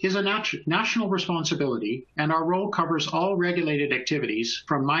activities is a national responsibility, and our role covers all regulated activities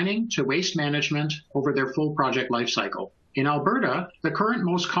from mining to waste management over their full project lifecycle. In Alberta, the current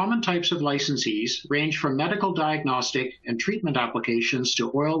most common types of licensees range from medical diagnostic and treatment applications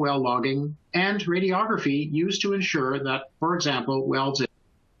to oil well logging and radiography used to ensure that, for example, welds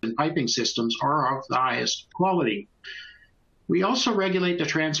and piping systems are of the highest quality. We also regulate the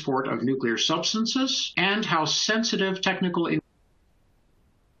transport of nuclear substances and how sensitive technical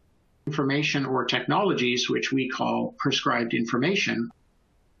information or technologies, which we call prescribed information,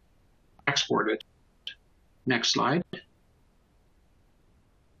 are exported. Next slide.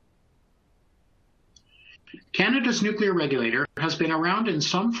 Canada's nuclear regulator has been around in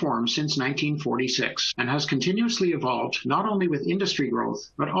some form since 1946 and has continuously evolved not only with industry growth,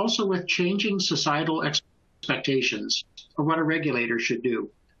 but also with changing societal expectations of what a regulator should do.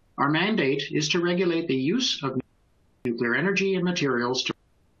 Our mandate is to regulate the use of nuclear energy and materials to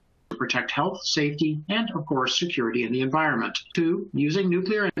protect health, safety, and, of course, security in the environment. 2, using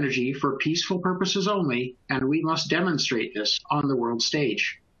nuclear energy for peaceful purposes only, and we must demonstrate this on the world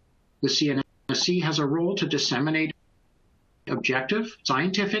stage. The CNSC has a role to disseminate objective,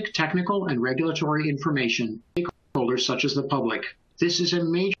 scientific, technical, and regulatory information to stakeholders such as the public. This is a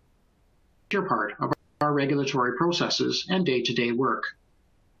major part of our regulatory processes and day-to-day work.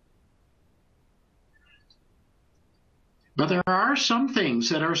 But there are some things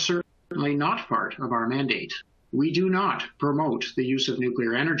that are certainly not part of our mandate. We do not promote the use of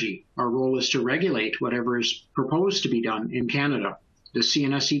nuclear energy. Our role is to regulate whatever is proposed to be done in Canada. The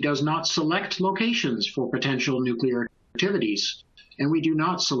CNSC does not select locations for potential nuclear activities, and we do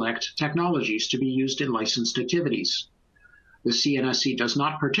not select technologies to be used in licensed activities. The CNSC does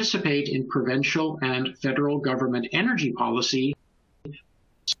not participate in provincial and federal government energy policy,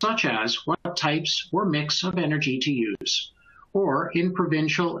 such as what types or mix of energy to use, or in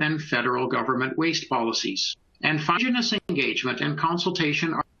provincial and federal government waste policies. And Indigenous engagement and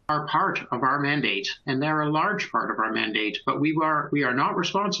consultation are part of our mandate, and they're a large part of our mandate, but we are not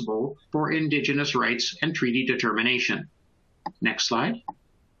responsible for Indigenous rights and treaty determination. Next slide.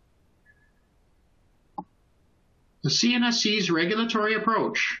 The CNSC's regulatory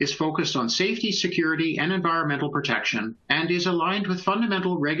approach is focused on safety, security, and environmental protection, and is aligned with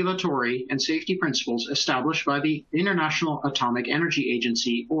fundamental regulatory and safety principles established by the International Atomic Energy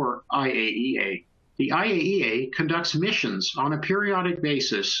Agency, or IAEA. The IAEA conducts missions on a periodic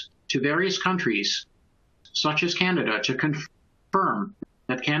basis to various countries, such as Canada, to confirm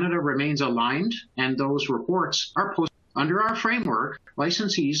that Canada remains aligned, and those reports are posted. Under our framework,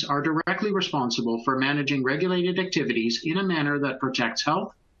 licensees are directly responsible for managing regulated activities in a manner that protects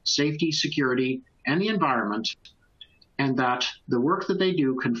health, safety, security, and the environment, and that the work that they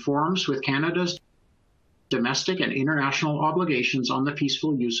do conforms with Canada's domestic and international obligations on the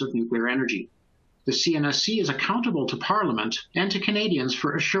peaceful use of nuclear energy. The CNSC is accountable to Parliament and to Canadians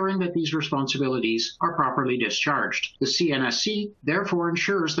for assuring that these responsibilities are properly discharged. The CNSC therefore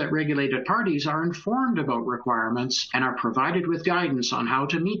ensures that regulated parties are informed about requirements and are provided with guidance on how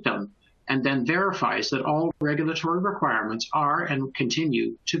to meet them, and then verifies that all regulatory requirements are and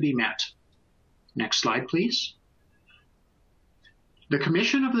continue to be met. Next slide, please. The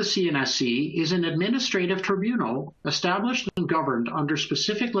Commission of the CNSC is an administrative tribunal established and governed under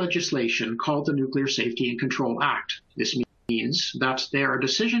specific legislation called the Nuclear Safety and Control Act. This means that they are a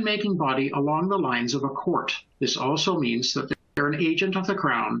decision-making body along the lines of a court. This also means that they are an agent of the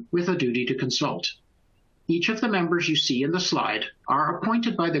Crown with a duty to consult. Each of the members you see in the slide are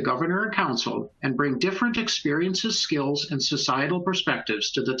appointed by the Governor and Council and bring different experiences, skills, and societal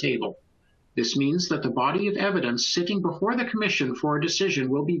perspectives to the table. This means that the body of evidence sitting before the Commission for a decision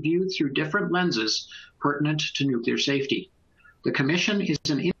will be viewed through different lenses pertinent to nuclear safety. The Commission is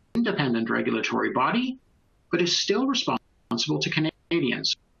an independent regulatory body, but is still responsible to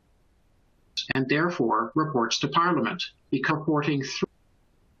Canadians. and therefore reports to Parliament, because reporting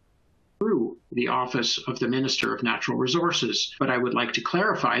through the Office of the Minister of Natural Resources. But I would like to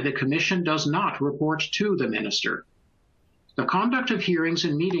clarify the Commission does not report to the Minister. The conduct of hearings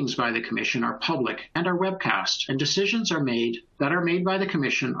and meetings by the Commission are public and are webcast, and decisions that are made by the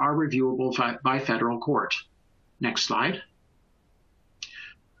Commission are reviewable by federal court. Next slide.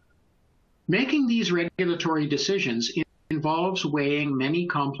 Making these regulatory decisions involves weighing many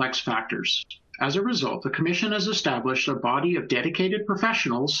complex factors. As a result, the Commission has established a body of dedicated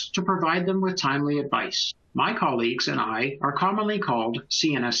professionals to provide them with timely advice. My colleagues and I are commonly called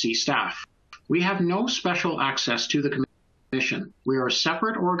CNSC staff. We have no special access to the Commission. We are a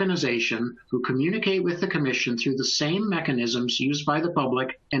separate organization who communicate with the Commission through the same mechanisms used by the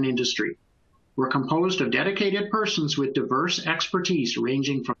public and industry. We're composed of dedicated persons with diverse expertise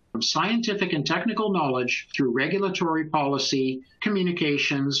ranging from scientific and technical knowledge through regulatory policy,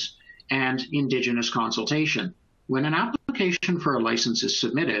 communications, and Indigenous consultation. When an application for a license is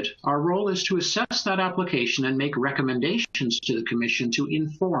submitted, our role is to assess that application and make recommendations to the Commission to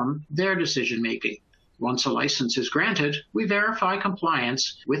inform their decision-making. Once a license is granted, we verify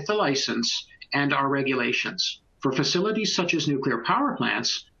compliance with the license and our regulations. For facilities such as nuclear power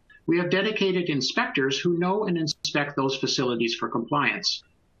plants, we have dedicated inspectors who know and inspect those facilities for compliance.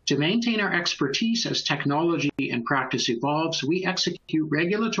 To maintain our expertise as technology and practice evolves, we execute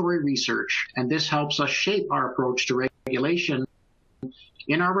regulatory research, and this helps us shape our approach to regulation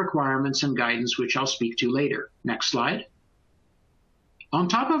in our requirements and guidance, which I'll speak to later. Next slide. On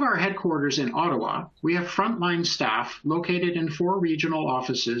top of our headquarters in Ottawa, we have frontline staff located in 4 regional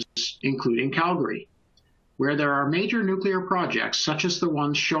offices, including Calgary. Where there are major nuclear projects, such as the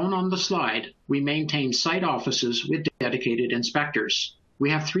ones shown on the slide, we maintain site offices with dedicated inspectors. We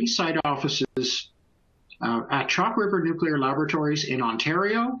have 3 site offices at Chalk River Nuclear Laboratories in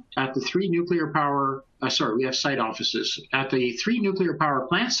Ontario, at the 3 nuclear power, we have site offices at the 3 nuclear power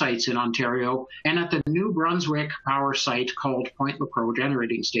plant sites in Ontario, and at the New Brunswick power site called Point Lepreau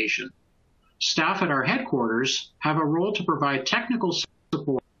Generating Station. Staff at our headquarters have a role to provide technical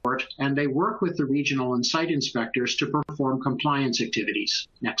support, and they work with the regional and site inspectors to perform compliance activities.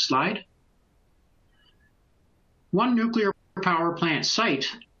 Next slide. One nuclear power plant site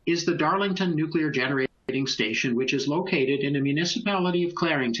is the Darlington Nuclear Generating Station, which is located in the municipality of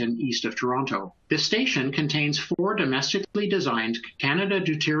Clarington, east of Toronto. This station contains 4 domestically designed Canada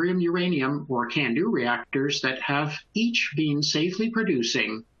Deuterium-Uranium, or CANDU reactors that have each been safely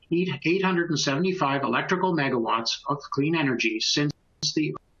producing 875 electrical megawatts of clean energy since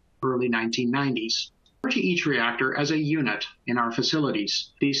the early 1990s. To each reactor as a unit in our facilities.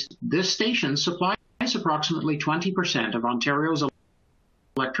 This station supplies approximately 20% of Ontario's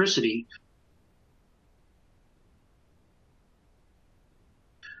electricity,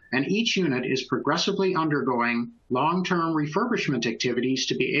 and each unit is progressively undergoing long-term refurbishment activities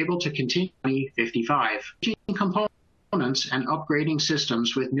to be able to continue 2055, components and upgrading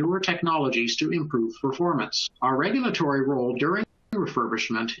systems with newer technologies to improve performance. Our regulatory role during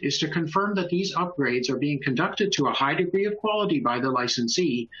refurbishment is to confirm that these upgrades are being conducted to a high degree of quality by the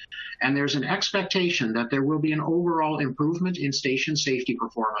licensee, and there's an expectation that there will be an overall improvement in station safety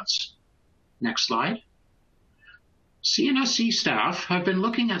performance. Next slide. CNSC staff have been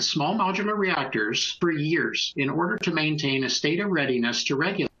looking at small modular reactors for years in order to maintain a state of readiness to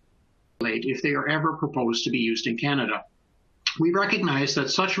regulate if they are ever proposed to be used in Canada. We recognize that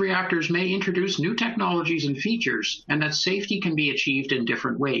such reactors may introduce new technologies and features, and that safety can be achieved in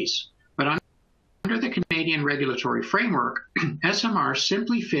different ways. But under the Canadian regulatory framework, SMRs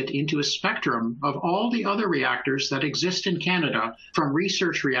simply fit into a spectrum of all the other reactors that exist in Canada, from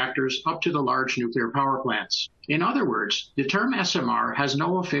research reactors up to the large nuclear power plants. In other words, the term SMR has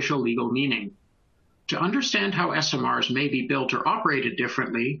no official legal meaning. To understand how SMRs may be built or operated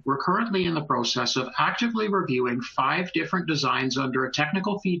differently, we're currently in the process of actively reviewing 5 different designs under a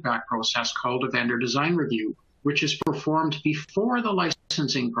technical feedback process called a vendor design review, which is performed before the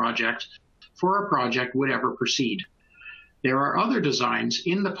licensing project for a project would ever proceed. There are other designs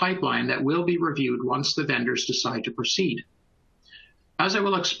in the pipeline that will be reviewed once the vendors decide to proceed. As I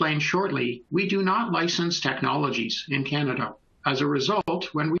will explain shortly, we do not license technologies in Canada. As a result,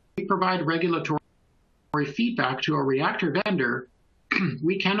 when we provide regulatory feedback to a reactor vendor,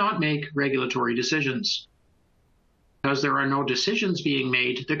 we cannot make regulatory decisions. Because there are no decisions being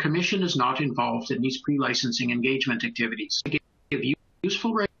made, the Commission is not involved in these pre-licensing engagement activities. To give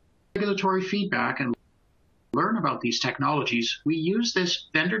useful regulatory feedback and learn about these technologies, we use this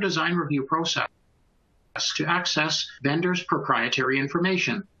vendor design review process to access vendors' proprietary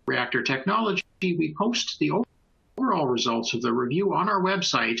information. Reactor technology, we post the overall results of the review on our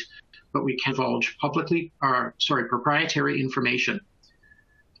website, but we can divulge proprietary information.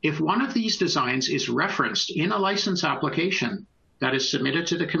 If one of these designs is referenced in a license application that is submitted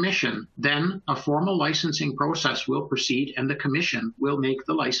to the Commission, then a formal licensing process will proceed and the Commission will make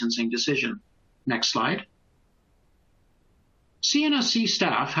the licensing decision. Next slide. CNSC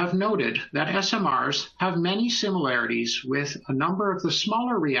staff have noted that SMRs have many similarities with a number of the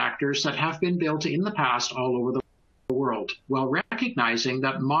smaller reactors that have been built in the past all over the world, while recognizing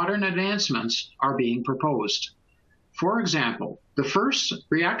that modern advancements are being proposed. For example, the first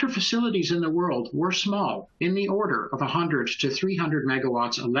reactor facilities in the world were small, in the order of 100 to 300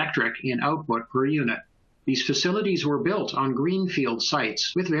 megawatts electric in output per unit. These facilities were built on greenfield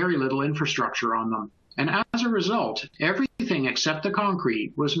sites with very little infrastructure on them. And as a result, everything except the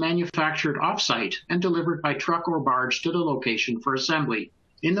concrete was manufactured off-site and delivered by truck or barge to the location for assembly.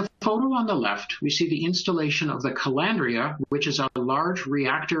 In the photo on the left, we see the installation of the Calandria, which is a large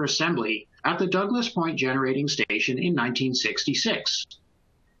reactor assembly, at the Douglas Point Generating Station in 1966.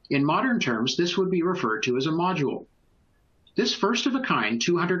 In modern terms, this would be referred to as a module. This first-of-a-kind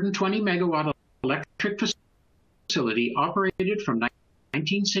 220 megawatt electric facility operated from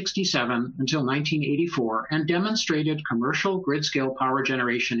 1967 until 1984 and demonstrated commercial grid-scale power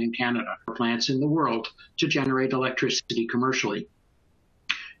generation in Canada for plants in the world to generate electricity commercially.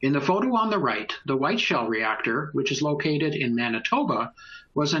 In the photo on the right, the White Shell reactor, which is located in Manitoba,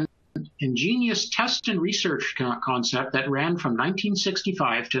 was an ingenious test and research concept that ran from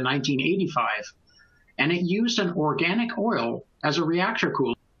 1965 to 1985, and it used an organic oil as a reactor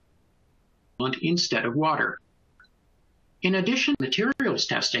coolant instead of water. In addition to materials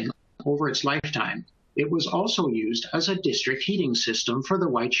testing over its lifetime, it was also used as a district heating system for the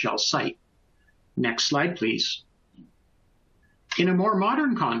White Shell site. Next slide, please. In a more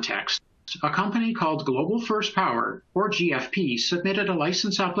modern context, a company called Global First Power, or GFP, submitted a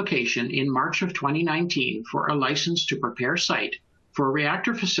license application in March of 2019 for a license to prepare site for a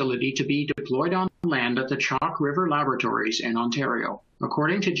reactor facility to be deployed on land at the Chalk River Laboratories in Ontario.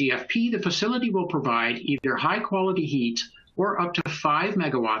 According to GFP, the facility will provide either high-quality heat or up to 5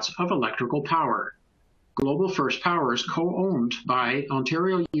 megawatts of electrical power. Global First Power is co-owned by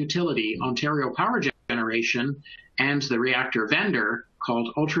Ontario utility Ontario Power Generation and the reactor vendor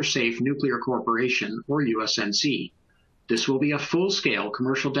called Ultrasafe Nuclear Corporation, or USNC. This will be a full-scale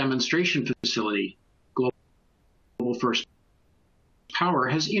commercial demonstration facility. Global First Power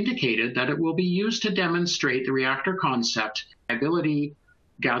has indicated that it will be used to demonstrate the reactor concept, ability,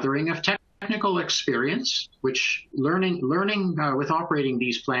 gathering of technical experience, which learning with operating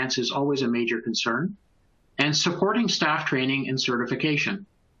these plants is always a major concern, and supporting staff training and certification.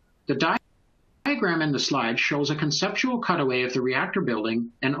 The diagram in the slide shows a conceptual cutaway of the reactor building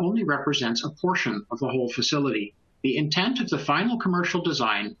and only represents a portion of the whole facility. The intent of the final commercial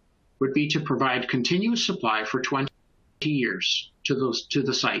design would be to provide continuous supply for 20 years to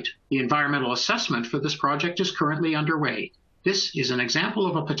the site. The environmental assessment for this project is currently underway. This is an example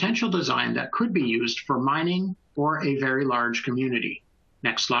of a potential design that could be used for mining or a very large community.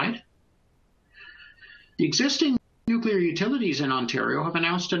 Next slide. The existing nuclear utilities in Ontario have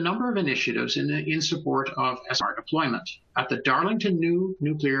announced a number of initiatives in support of SMR deployment. At the Darlington New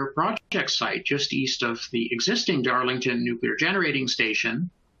Nuclear Project site, just east of the existing Darlington Nuclear Generating Station,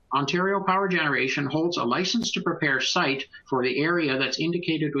 Ontario Power Generation holds a license to prepare site for the area that's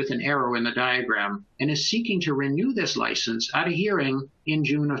indicated with an arrow in the diagram and is seeking to renew this license at a hearing in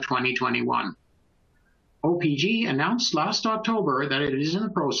June of 2021. OPG announced last October that it is in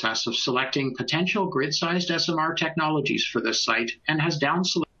the process of selecting potential grid-sized SMR technologies for this site and has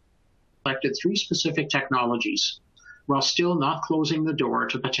down-selected 3 specific technologies, while still not closing the door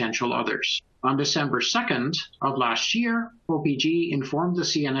to potential others. On December 2nd of last year, OPG informed the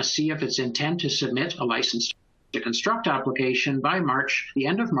CNSC of its intent to submit a license to construct application by the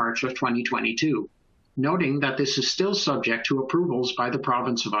end of March of 2022, noting that this is still subject to approvals by the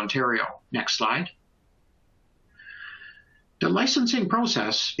province of Ontario. Next slide. The licensing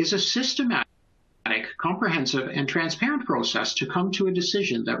process is a systematic, comprehensive, and transparent process to come to a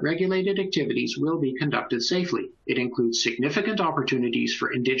decision that regulated activities will be conducted safely. It includes significant opportunities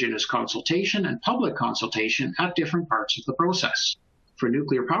for Indigenous consultation and public consultation at different parts of the process. For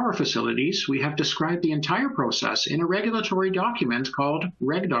nuclear power facilities, we have described the entire process in a regulatory document called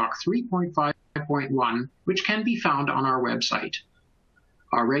RegDoc 3.5.1, which can be found on our website.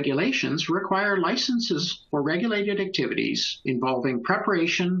 Our regulations require licenses for regulated activities involving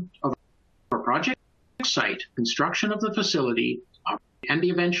preparation of a project site, construction of the facility, and the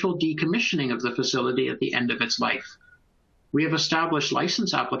eventual decommissioning of the facility at the end of its life. We have established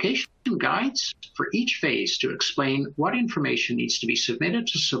license application guides for each phase to explain what information needs to be submitted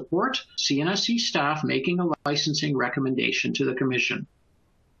to support CNSC staff making a licensing recommendation to the Commission.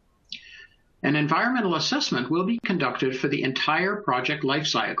 An environmental assessment will be conducted for the entire project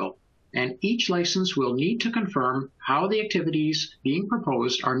lifecycle, and each license will need to confirm how the activities being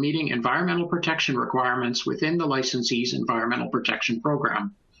proposed are meeting environmental protection requirements within the licensee's environmental protection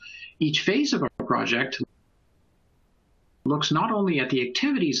program. Each phase of a project looks not only at the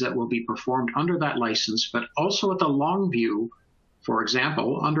activities that will be performed under that license, but also at the long view. For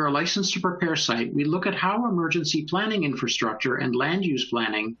example, under a license to prepare site, we look at how emergency planning infrastructure and land use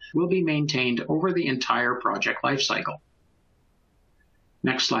planning will be maintained over the entire project lifecycle.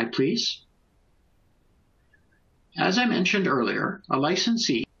 Next slide, please. As I mentioned earlier, a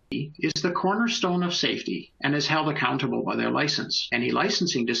licensee is the cornerstone of safety and is held accountable by their license. Any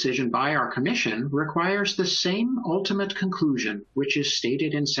licensing decision by our Commission requires the same ultimate conclusion, which is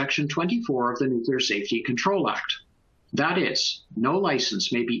stated in Section 24 of the Nuclear Safety Control Act. That is, no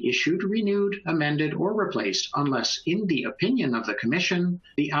license may be issued, renewed, amended, or replaced unless, in the opinion of the Commission,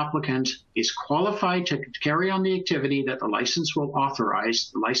 the applicant is qualified to carry on the activity that the license will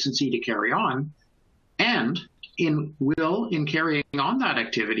authorize the licensee to carry on, and will, in carrying on that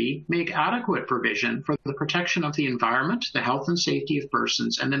activity, make adequate provision for the protection of the environment, the health and safety of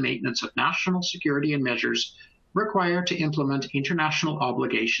persons, and the maintenance of national security and measures required to implement international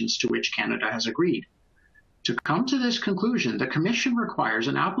obligations to which Canada has agreed. To come to this conclusion, the Commission requires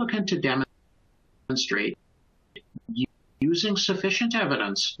an applicant to demonstrate, using sufficient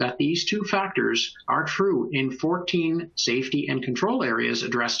evidence, that these two factors are true in 14 safety and control areas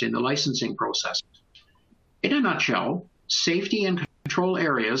addressed in the licensing process. In a nutshell, safety and control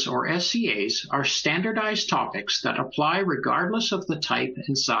areas, or SCAs, are standardized topics that apply regardless of the type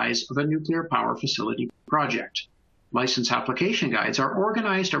and size of a nuclear power facility project. License application guides are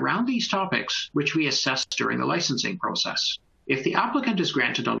organized around these topics, which we assess during the licensing process. If the applicant is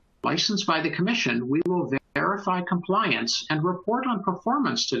granted a license by the Commission, we will verify compliance and report on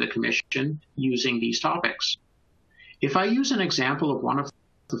performance to the Commission using these topics. If I use an example of one of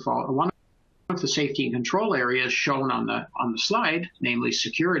the safety and control areas shown on the slide, namely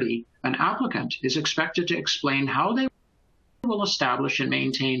security, an applicant is expected to explain how they will establish and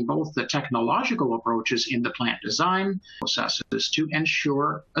maintain both the technological approaches in the plant design processes to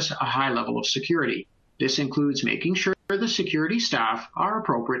ensure a high level of security. This includes making sure the security staff are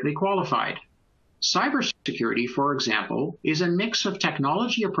appropriately qualified. Cybersecurity, for example, is a mix of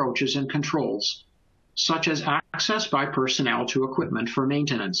technology approaches and controls, such as access by personnel to equipment for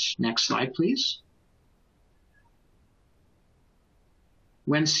maintenance. Next slide, please.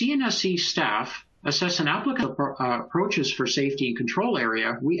 When CNSC staff assess an applicant's approaches for safety and control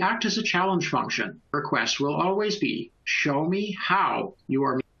area, we act as a challenge function. The request will always be, show me how you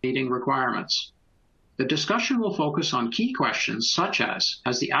are meeting requirements. The discussion will focus on key questions such as,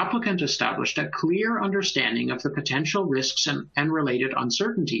 has the applicant established a clear understanding of the potential risks and related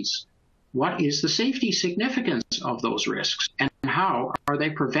uncertainties? What is the safety significance of those risks, and how are they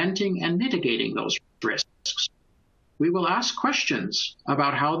preventing and mitigating those risks? We will ask questions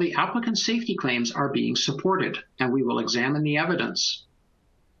about how the applicant's safety claims are being supported, and we will examine the evidence.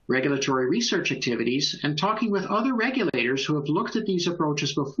 Regulatory research activities and talking with other regulators who have looked at these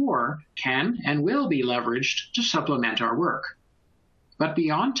approaches before can and will be leveraged to supplement our work. But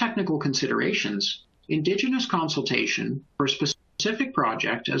beyond technical considerations, Indigenous consultation for a specific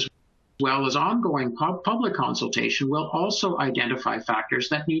project, as well as ongoing public consultation, will also identify factors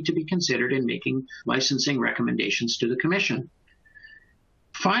that need to be considered in making licensing recommendations to the Commission.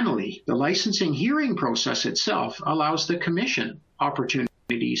 Finally, the licensing hearing process itself allows the Commission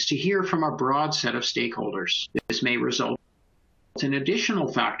opportunities to hear from a broad set of stakeholders. This may result in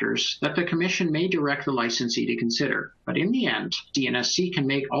additional factors that the Commission may direct the licensee to consider. But in the end, CNSC can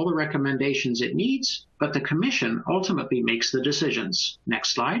make all the recommendations it needs, but the Commission ultimately makes the decisions.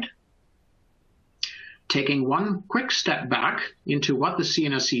 Next slide. Taking one quick step back into what the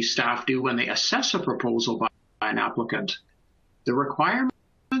CNSC staff do when they assess a proposal by an applicant, the requirements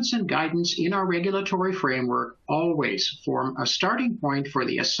and guidance in our regulatory framework always form a starting point for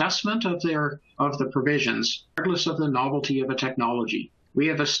the assessment of the provisions, regardless of the novelty of a technology. We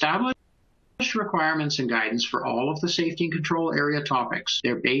have established requirements and guidance for all of the safety and control area topics.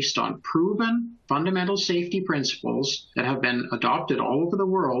 They're based on proven fundamental safety principles that have been adopted all over the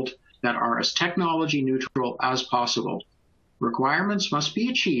world that are as technology neutral as possible. Requirements must be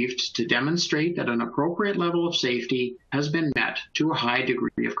achieved to demonstrate that an appropriate level of safety has been met to a high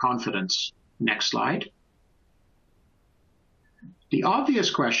degree of confidence. Next slide. The obvious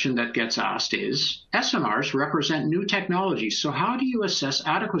question that gets asked is, SMRs represent new technologies, so how do you assess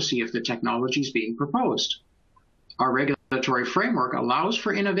adequacy of the technologies being proposed? Our regulatory framework allows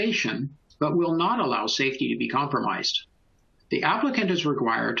for innovation, but will not allow safety to be compromised. The applicant is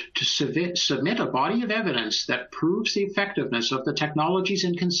required to submit a body of evidence that proves the effectiveness of the technologies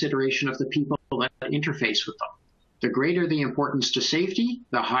in consideration of the people that interface with them. The greater the importance to safety,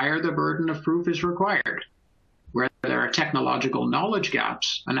 the higher the burden of proof is required. Where there are technological knowledge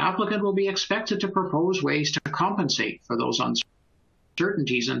gaps, an applicant will be expected to propose ways to compensate for those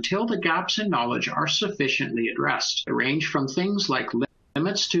uncertainties until the gaps in knowledge are sufficiently addressed. They range from things like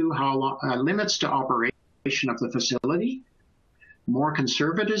limits to operation of the facility, more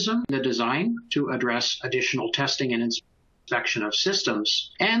conservatism in the design to address additional testing and inspection of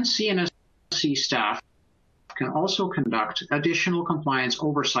systems, and CNSC staff can also conduct additional compliance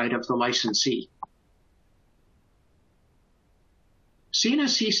oversight of the licensee.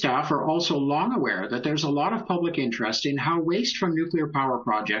 CNSC staff are also long aware that there's a lot of public interest in how waste from nuclear power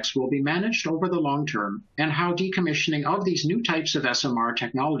projects will be managed over the long term and how decommissioning of these new types of SMR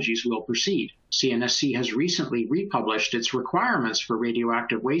technologies will proceed. CNSC has recently republished its requirements for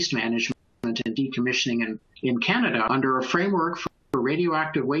radioactive waste management and decommissioning in Canada under a framework for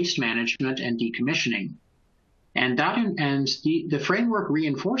radioactive waste management and decommissioning. And the framework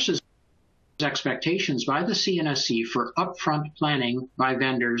reinforces expectations by the CNSC for upfront planning by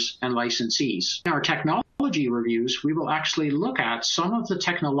vendors and licensees. In our technology reviews, we will actually look at some of the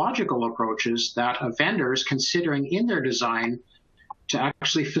technological approaches that a vendor is considering in their design to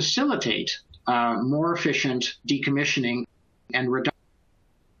actually facilitate more efficient decommissioning and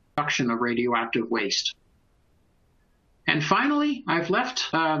reduction of radioactive waste. And finally, I've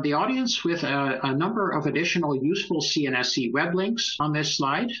left the audience with a number of additional useful CNSC web links on this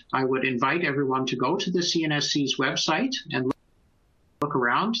slide. I would invite everyone to go to the CNSC's website and look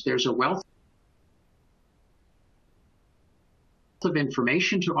around. There's a wealth of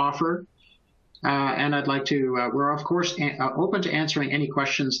information to offer. And I'd like to, we're of course open to answering any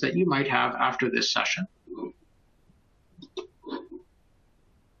questions that you might have after this session.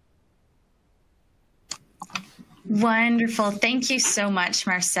 Wonderful. Thank you so much,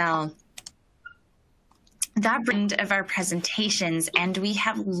 Marcel. That brings of our presentations, and we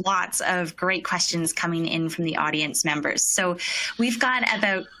have lots of great questions coming in from the audience members. So we've got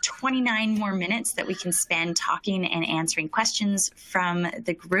about 29 more minutes that we can spend talking and answering questions from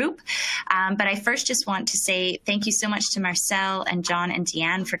the group. But I first just want to say thank you so much to Marcel and John and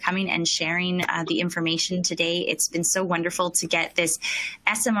Dianne for coming and sharing the information today. It's been so wonderful to get this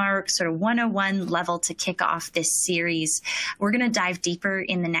SMR sort of 101 level to kick off this series. We're going to dive deeper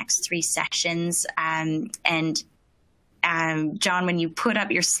in the next 3 sessions. John, when you put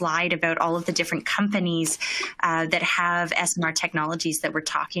up your slide about all of the different companies that have SMR technologies that we're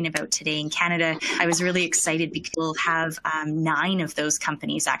talking about today in Canada, I was really excited because we'll have 9 of those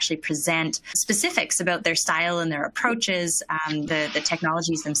companies actually present specifics about their style and their approaches, the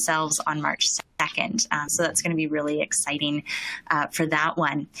technologies themselves on March 2nd. So that's going to be really exciting for that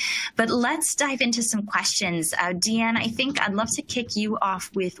one. But let's dive into some questions. Dianne, I think I'd love to kick you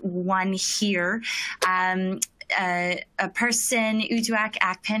off with one here. A person, Uduak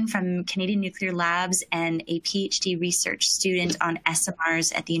Akpen from Canadian Nuclear Labs and a PhD research student on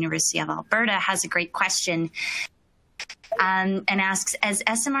SMRs at the University of Alberta, has a great question and asks, as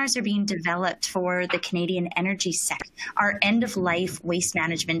SMRs are being developed for the Canadian energy sector, are end-of-life waste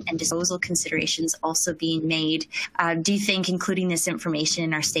management and disposal considerations also being made? Do you think including this information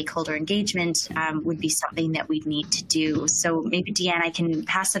in our stakeholder engagement would be something that we'd need to do? So maybe, Dianne, I can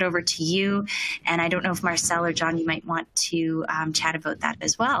pass it over to you. And I don't know if Marcel or John, you might want to chat about that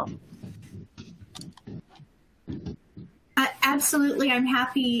as well. Absolutely, I'm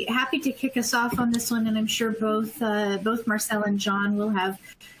happy to kick us off on this one, and I'm sure both Marcel and John will have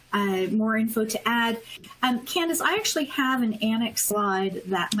more info to add. Candace, I actually have an annex slide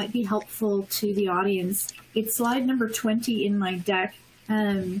that might be helpful to the audience. It's slide number 20 in my deck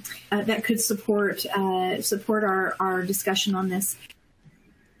that could support our discussion on this.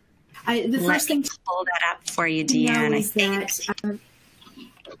 The first thing to pull that up for you, Dianne. is that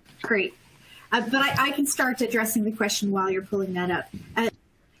great. But I can start addressing the question while you're pulling that up.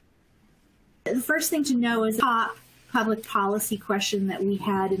 The first thing to know is the top public policy question that we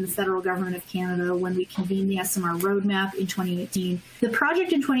had in the federal government of Canada when we convened the SMR roadmap in 2018. The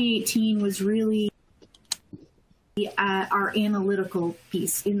project in 2018 was really our analytical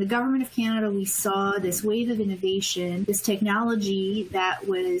piece. In the government of Canada, we saw this wave of innovation, this technology that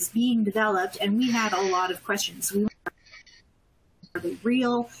was being developed, and we had a lot of questions. Are they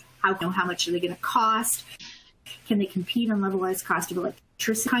real? How much are they going to cost? Can they compete on levelized cost of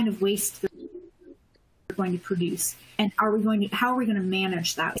electricity? What kind of waste they're going to produce? And how are we going to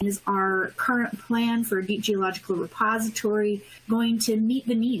manage that? And is our current plan for a deep geological repository going to meet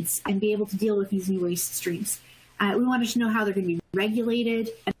the needs and be able to deal with these new waste streams? We wanted to know how they're going to be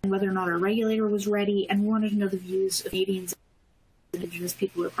regulated and whether or not our regulator was ready. And we wanted to know the views of Canadians and Indigenous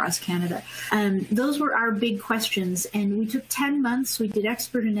people across Canada. Those were our big questions. And we took 10 months. We did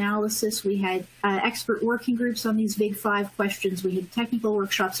expert analysis. We had expert working groups on these big 5 questions. We had technical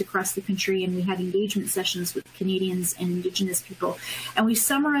workshops across the country, and we had engagement sessions with Canadians and Indigenous people. And we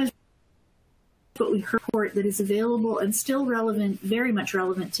summarized what we heard that is available and still relevant, very much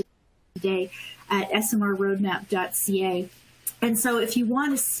relevant today at smrroadmap.ca. And so if you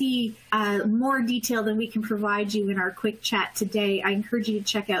want to see more detail than we can provide you in our quick chat today, I encourage you to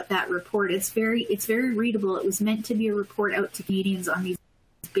check out that report. It's very readable. It was meant to be a report out to Canadians on these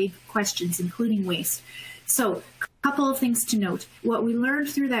big questions, including waste. So a couple of things to note. What we learned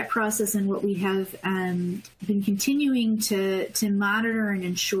through that process and what we have been continuing to monitor and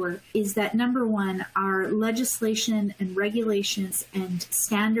ensure is that, number one, our legislation and regulations and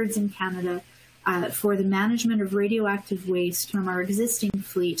standards in Canada for the management of radioactive waste from our existing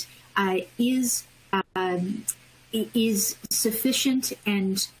fleet is sufficient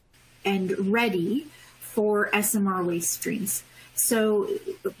and ready for SMR waste streams. So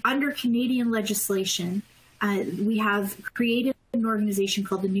under Canadian legislation, we have created an organization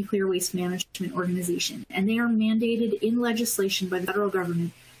called the Nuclear Waste Management Organization, and they are mandated in legislation by the federal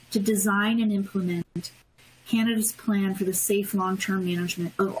government to design and implement Canada's plan for the safe long-term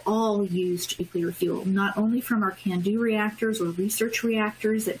management of all used nuclear fuel, not only from our CANDU reactors or research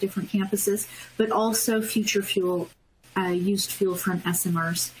reactors at different campuses, but also future fuel, used fuel from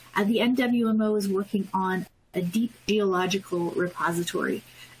SMRs. The NWMO is working on a deep geological repository.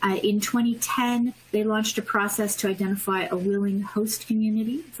 In 2010, they launched a process to identify a willing host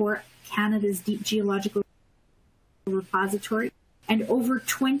community for Canada's deep geological repository, and over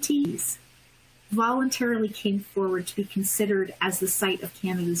 20 voluntarily came forward to be considered as the site of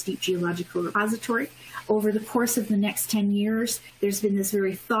Canada's deep geological repository. Over the course of the next 10 years, there's been this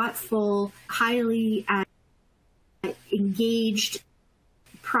very thoughtful, highly engaged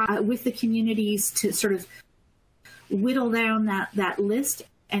with the communities to sort of whittle down that list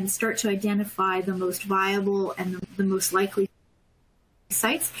and start to identify the most viable and the most likely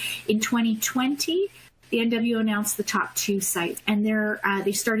sites. In 2020, the NWO announced the top 2 sites, and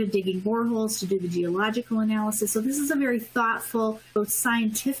they started digging boreholes to do the geological analysis. So this is a very thoughtful, both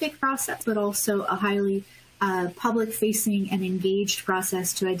scientific process, but also a highly public-facing and engaged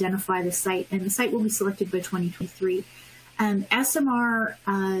process to identify the site. And the site will be selected by 2023. SMR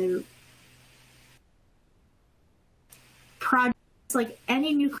projects, like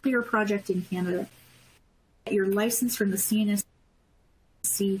any nuclear project in Canada, your license from the CNSC,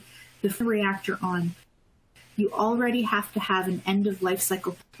 the reactor on, you already have to have an end-of-life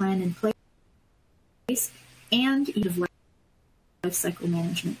cycle plan in place and end-of-life cycle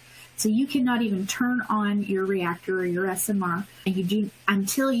management. So you cannot even turn on your reactor or your SMR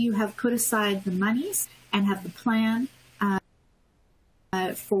until you have put aside the monies and have the plan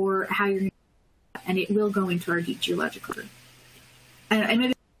for how you're going to, and it will go into our deep geological. And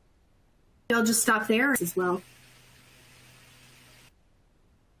maybe I'll just stop there as well.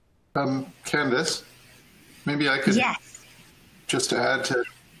 Candace, maybe I could just add to,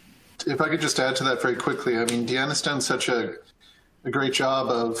 if I could just add to that very quickly. I mean, Dianne has done such a great job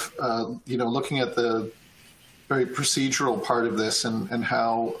of, looking at the very procedural part of this and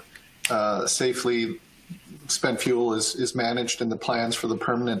how safely spent fuel is managed in the plans for the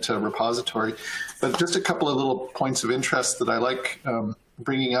permanent repository. But just a couple of little points of interest that I like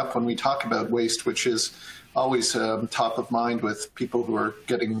bringing up when we talk about waste, which is always top of mind with people who are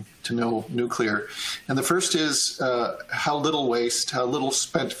getting to know nuclear. And the first is how little waste, how little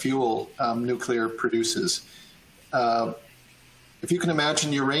spent fuel nuclear produces. If you can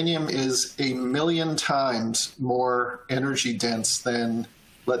imagine, uranium is 1 million times more energy dense than,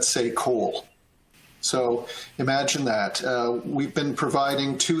 let's say, coal. So imagine that. We've been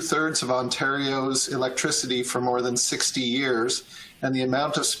providing 2/3 of Ontario's electricity for more than 60 years, and the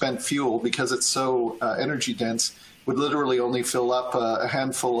amount of spent fuel, because it's so energy dense, would literally only fill up a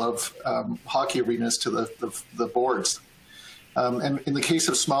handful of hockey arenas to the boards. And in the case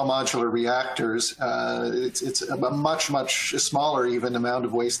of small modular reactors, it's a much smaller even amount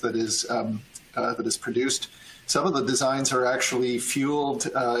of waste that is produced. Some of the designs are actually fueled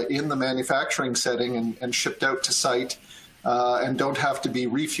in the manufacturing setting and shipped out to site and don't have to be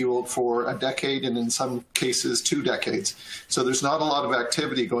refueled for a decade, and in some cases 2 decades. So there's not a lot of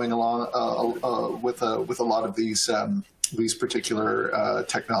activity going along with a lot of these particular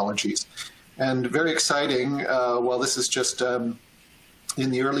technologies. And very exciting, while this is just in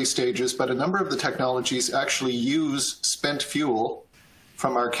the early stages, but a number of the technologies actually use spent fuel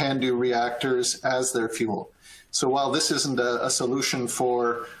from our CANDU reactors as their fuel. So while this isn't a solution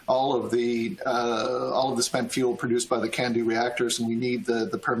for all of the spent fuel produced by the CANDU reactors, and we need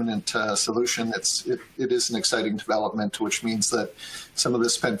the permanent solution, it is an exciting development, which means that some of the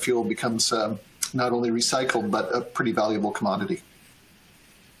spent fuel becomes not only recycled, but a pretty valuable commodity.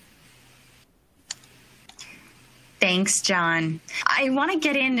 Thanks, John. I want to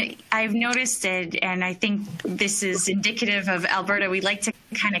get in. I've noticed it, and I think this is indicative of Alberta. We like to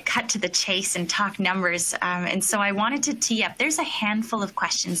kind of cut to the chase and talk numbers. And so I wanted to tee up. There's a handful of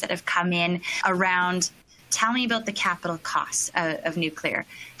questions that have come in around, tell me about the capital costs of nuclear.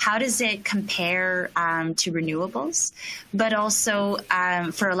 How does it compare to renewables, but also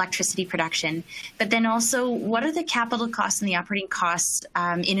for electricity production? But then also, what are the capital costs and the operating costs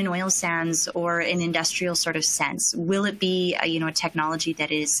in an oil sands or an industrial sort of sense? Will it be a technology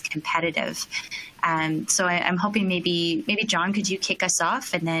that is competitive? So I'm hoping maybe John, could you kick us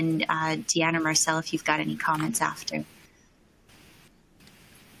off, and then Dianne or Marcel, if you've got any comments after.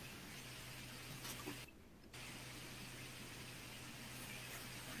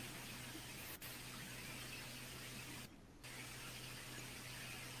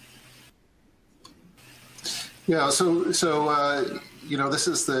 Yeah, so this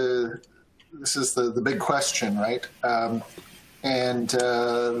is the big question, right? And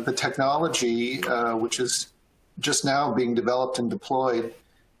the technology, which is just now being developed and deployed,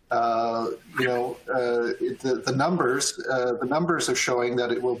 the numbers are showing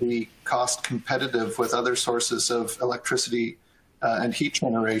that it will be cost competitive with other sources of electricity and heat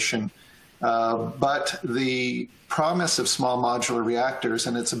generation. But the promise of small modular reactors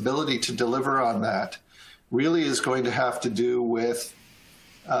and its ability to deliver on that really is going to have to do with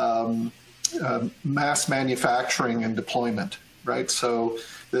mass manufacturing and deployment, right? So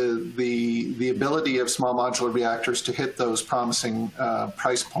the ability of small modular reactors to hit those promising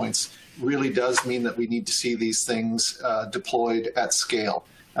price points really does mean that we need to see these things deployed at scale.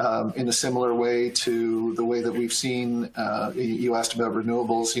 In a similar way to the way that we've seen, you asked about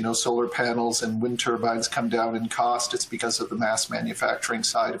renewables, solar panels and wind turbines come down in cost. It's because of the mass manufacturing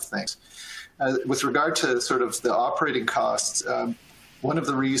side of things. With regard to sort of the operating costs, one of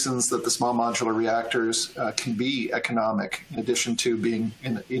the reasons that the small modular reactors can be economic, in addition to being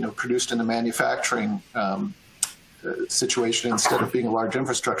produced in a manufacturing situation instead of being a large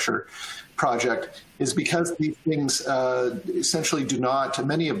infrastructure project, is because these things essentially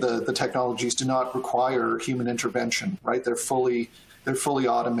many of the technologies do not require human intervention, right? They're fully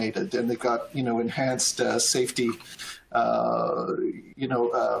automated, and they've got enhanced safety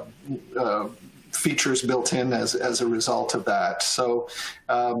features built in as a result of that. So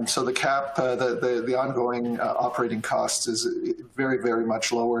the ongoing operating costs is very, very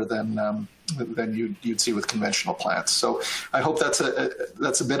much lower than you'd see with conventional plants. So I hope that's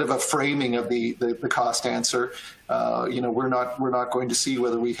a bit of a framing of the cost answer. We're not going to see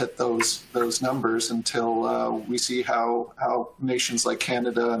whether we hit those numbers until we see how nations like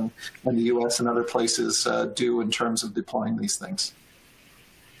Canada and the US and other places do in terms of deploying these things.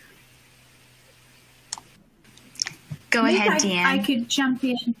 Go ahead, Dianne. I could jump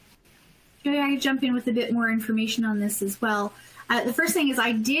in. I could jump in with a bit more information on this as well. The first thing is,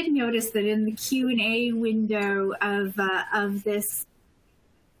 I did notice that in the Q&A window of this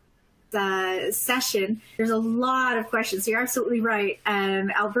session, there's a lot of questions. So you're absolutely right.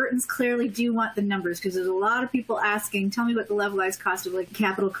 Albertans clearly do want the numbers, because there's a lot of people asking, tell me what the levelized cost of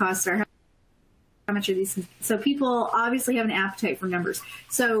capital costs are. How much are these? So people obviously have an appetite for numbers.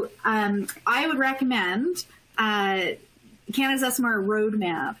 So I would recommend Canada's SMR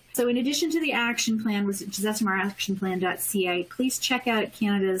roadmap. So in addition to the action plan, which is smractionplan.ca, please check out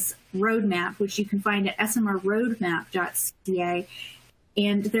Canada's roadmap, which you can find at smrroadmap.ca.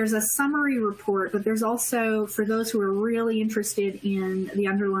 And there's a summary report, but there's also, for those who are really interested in the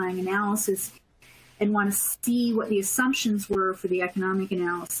underlying analysis and want to see what the assumptions were for the economic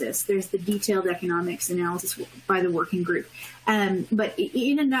analysis, there's the detailed economics analysis by the working group. But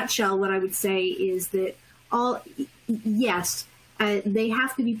in a nutshell, what I would say is that they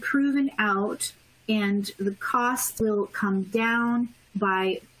have to be proven out, and the cost will come down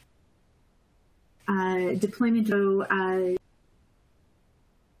by deployment of,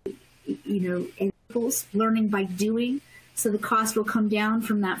 learning by doing. So the cost will come down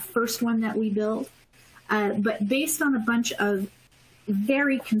from that first one that we build. but based on a bunch of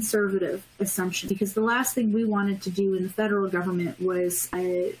very conservative assumptions, because the last thing we wanted to do in the federal government was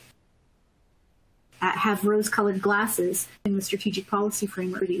have rose-colored glasses in the strategic policy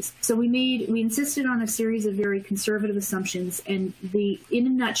framework. So we insisted on a series of very conservative assumptions, and in a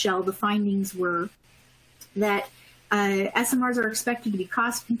nutshell, the findings were that SMRs are expected to be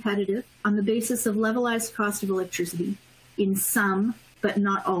cost competitive on the basis of levelized cost of electricity in some, but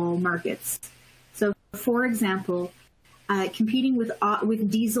not all, markets. So, for example, competing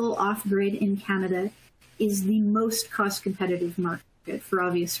with diesel off-grid in Canada is the most cost competitive market for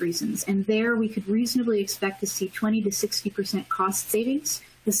obvious reasons. And there we could reasonably expect to see 20 to 60% cost savings.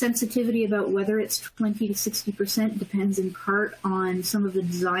 The sensitivity about whether it's 20 to 60% depends in part on some of the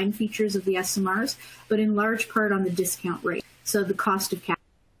design features of the SMRs, but in large part on the discount rate, so the cost of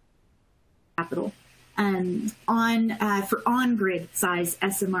capital. For on-grid size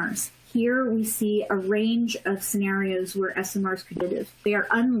SMRs, here we see a range of scenarios where SMRs could be competitive. They are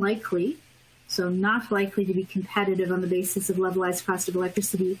unlikely, so not likely to be competitive on the basis of levelized cost of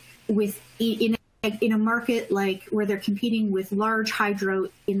electricity in a market like where they're competing with large hydro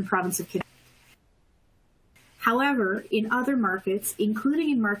in the province of Quebec. However, in other markets, including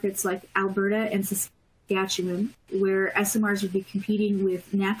in markets like Alberta and Saskatchewan, where SMRs would be competing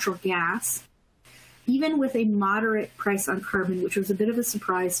with natural gas, even with a moderate price on carbon, which was a bit of a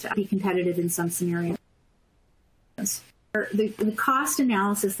surprise to be competitive in some scenarios. The cost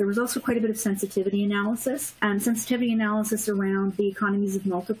analysis, there was also quite a bit of sensitivity analysis around the economies of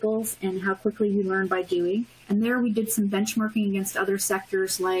multiples and how quickly we learn by doing. And there we did some benchmarking against other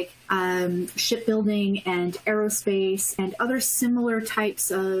sectors like shipbuilding and aerospace and other similar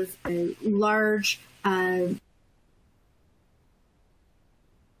types of large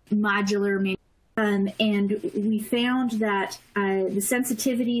modular and we found that the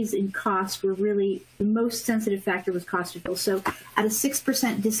sensitivities in cost were really, the most sensitive factor was cost of fuel. So at a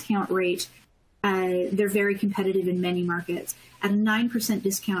 6% discount rate, they're very competitive in many markets. At a 9%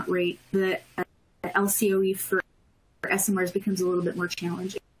 discount rate, the LCOE for SMRs becomes a little bit more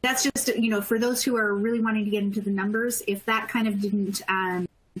challenging. That's just, for those who are really wanting to get into the numbers, if that kind of didn't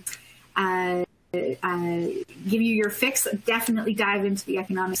give you your fix, definitely dive into the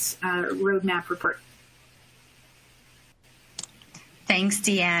economics roadmap report. Thanks,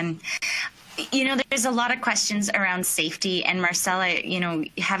 Dianne. There's a lot of questions around safety, and Marcel,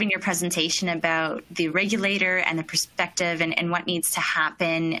 having your presentation about the regulator and the perspective and what needs to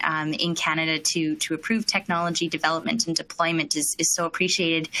happen in Canada to approve technology development and deployment is so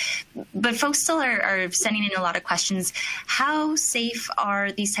appreciated. But folks still are sending in a lot of questions. How safe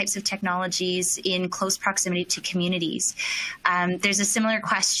are these types of technologies in close proximity to communities? There's a similar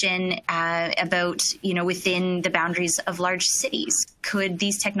question about, within the boundaries of large cities. Could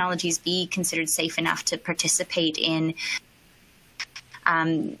these technologies be considered safe enough to participate in,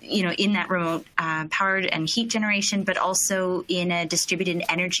 in that remote powered and heat generation, but also in a distributed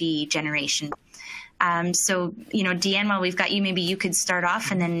energy generation? So, Dianne, while we've got you, maybe you could start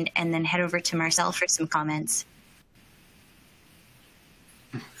off and then head over to Marcel for some comments.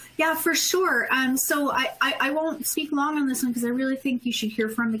 Yeah, for sure. So I won't speak long on this one because I really think you should hear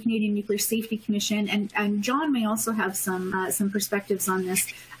from the Canadian Nuclear Safety Commission, and John may also have some perspectives on this.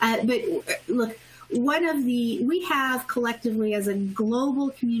 But look, we have collectively as a global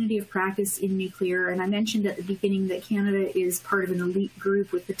community of practice in nuclear, and I mentioned at the beginning that Canada is part of an elite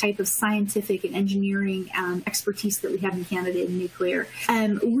group with the type of scientific and engineering expertise that we have in Canada in nuclear.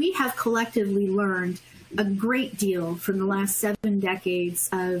 We have collectively learned a great deal from the last 7 decades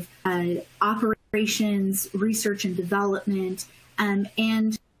of operations, research and development, and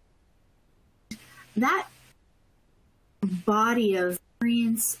that body of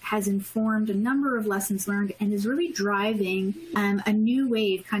experience has informed a number of lessons learned and is really driving a new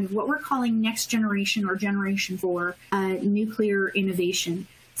wave, kind of what we're calling next generation or generation 4 nuclear innovation.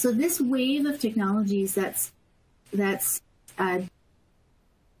 So this wave of technologies that's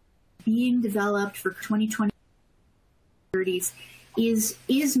being developed for 2020-30s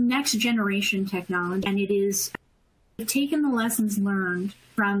is next generation technology, and it is taken the lessons learned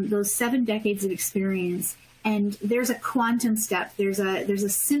from those 7 decades of experience, and there's a quantum step. There's a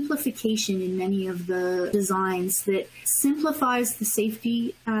simplification in many of the designs that simplifies the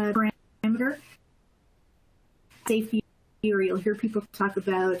safety parameter. Safety, or you'll hear people talk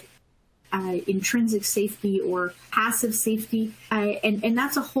about intrinsic safety or passive safety, and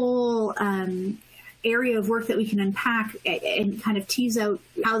that's a whole area of work that we can unpack and kind of tease out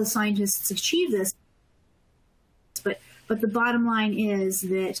how the scientists achieve this. But But the bottom line is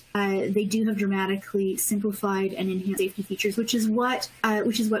that they do have dramatically simplified and enhanced safety features, which is what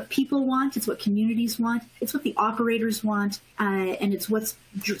people want. It's what communities want. It's what the operators want, and it's what's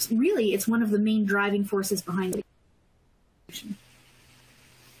really it's one of the main driving forces behind it.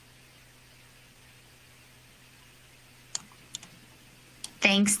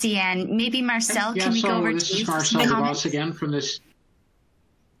 Thanks, Dianne. Maybe Marcel, can we go over to you? This is Marcel again from this.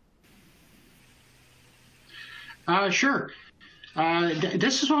 Sure.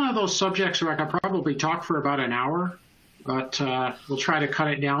 This is one of those subjects where I could probably talk for about an hour, but we'll try to cut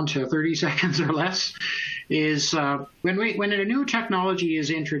it down to 30 seconds or less. Is when a new technology is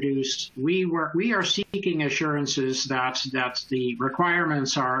introduced, we are seeking assurances that the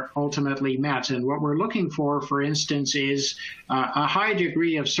requirements are ultimately met. And what we're looking for instance, is a high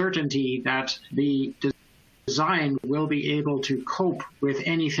degree of certainty that the design will be able to cope with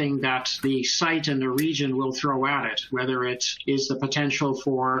anything that the site and the region will throw at it, whether it is the potential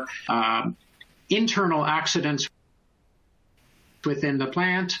for internal accidents within the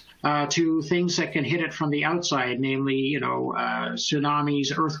plant to things that can hit it from the outside, namely,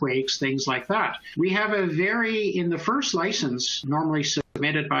 tsunamis, earthquakes, things like that. We have in the first license normally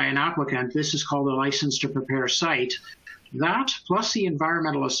submitted by an applicant, this is called a license to prepare site. That, plus the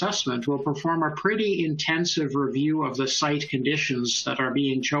environmental assessment, will perform a pretty intensive review of the site conditions that are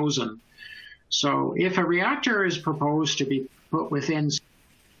being chosen. So if a reactor is proposed to be put within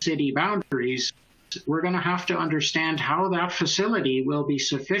city boundaries, we're going to have to understand how that facility will be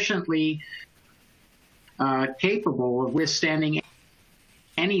sufficiently capable of withstanding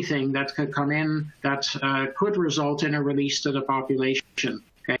anything that could come in that could result in a release to the population.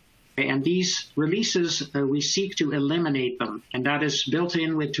 And these releases, we seek to eliminate them, and that is built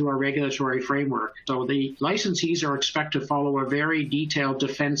into our regulatory framework. So the licensees are expected to follow a very detailed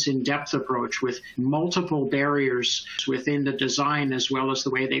defense in-depth approach with multiple barriers within the design as well as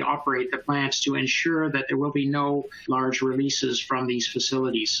the way they operate the plants to ensure that there will be no large releases from these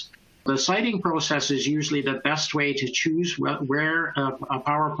facilities. The siting process is usually the best way to choose where a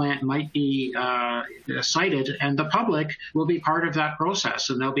power plant might be sited, and the public will be part of that process,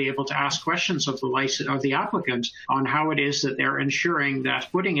 and they'll be able to ask questions of the applicant on how it is that they're ensuring that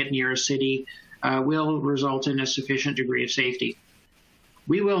putting it near a city will result in a sufficient degree of safety.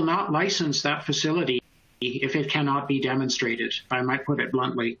 We will not license that facility if it cannot be demonstrated, I might put it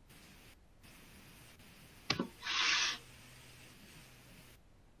bluntly.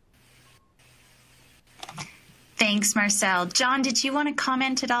 Thanks, Marcel. John, did you want to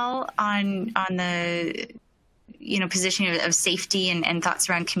comment at all on the position of safety and thoughts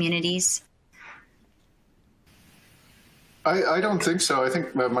around communities? I don't think so. I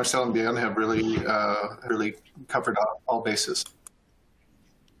think Marcel and Dianne have really covered all bases.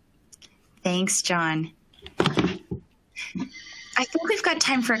 Thanks, John. I think we've got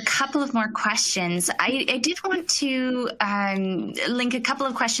time for a couple of more questions. I did want to link a couple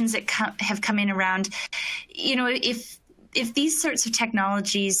of questions that have come in around, if these sorts of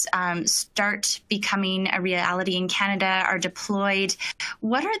technologies start becoming a reality in Canada, are deployed,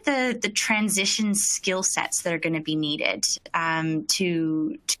 what are the transition skill sets that are going to be needed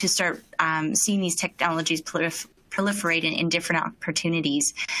to start seeing these technologies proliferate in different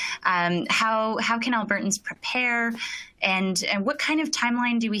opportunities? How can Albertans prepare, and what kind of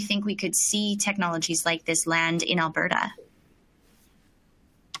timeline do we think we could see technologies like this land in Alberta?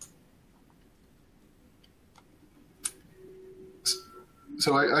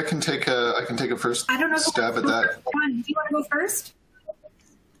 So I can take a first stab at that. John, do you want to go first?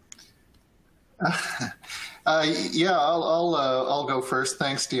 Yeah, I'll go first.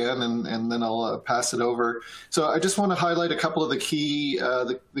 Thanks, Dianne, and then I'll pass it over. So I just want to highlight a couple of the key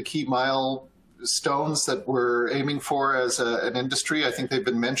milestones that we're aiming for as an industry. I think they've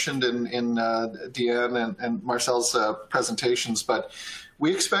been mentioned in Dianne and Marcel's presentations, but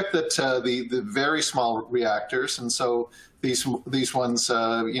we expect that the very small reactors, and so these ones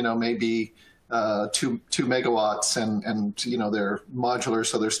may be 2 megawatts, and they're modular,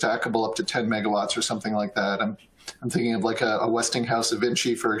 so they're stackable up to 10 megawatts or something like that. I'm thinking of like a Westinghouse Da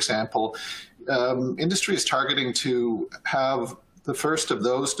Vinci, for example. Industry is targeting to have the first of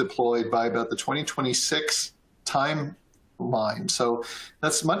those deployed by about the 2026 timeline. So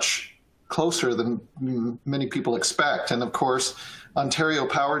that's much closer than many people expect. And of course, Ontario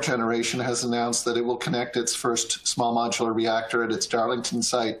Power Generation has announced that it will connect its first small modular reactor at its Darlington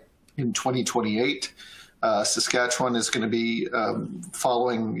site in 2028. Saskatchewan is going to be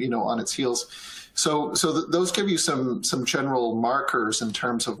following, on its heels. So those give you some general markers in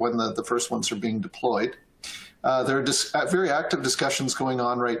terms of when the first ones are being deployed. There are very active discussions going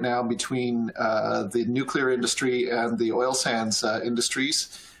on right now between the nuclear industry and the oil sands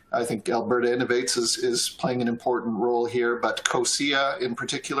industries. I think Alberta Innovates is playing an important role here, but COSIA in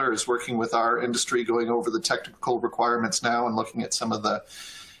particular is working with our industry, going over the technical requirements now and looking at some of the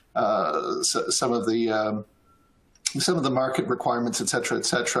market requirements, et cetera, et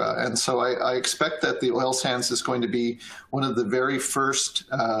cetera. And so I expect that the oil sands is going to be one of the very first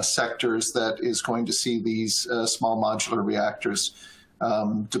sectors that is going to see these small modular reactors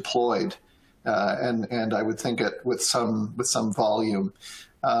deployed, and I would think with some volume.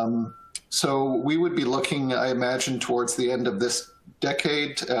 So we would be looking, I imagine, towards the end of this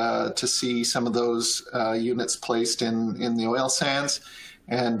decade to see some of those units placed in the oil sands.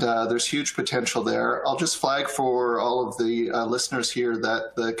 And there's huge potential there. I'll just flag for all of the listeners here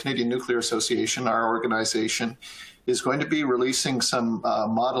that the Canadian Nuclear Association, our organization, is going to be releasing some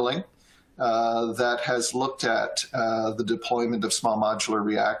modeling that has looked at the deployment of small modular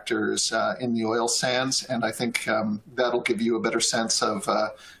reactors in the oil sands. And I think that'll give you a better sense of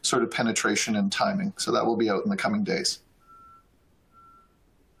sort of penetration and timing. So that will be out in the coming days.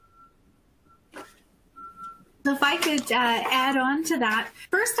 So if I could add on to that,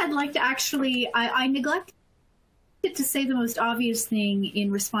 first I'd like to actually, I neglected to say the most obvious thing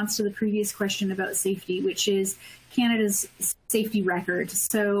in response to the previous question about safety, which is Canada's safety record.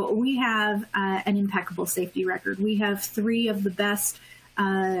 So we have an impeccable safety record. We have 3 of the best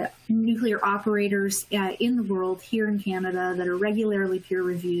nuclear operators in the world here in Canada that are regularly peer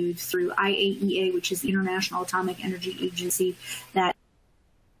reviewed through IAEA, which is the International Atomic Energy Agency, that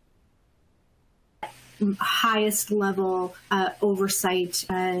highest level oversight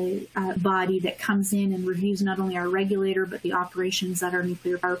body that comes in and reviews not only our regulator, but the operations at our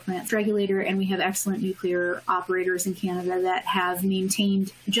nuclear power plants regulator. And we have excellent nuclear operators in Canada that have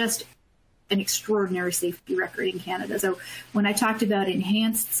maintained just an extraordinary safety record in Canada. So when I talked about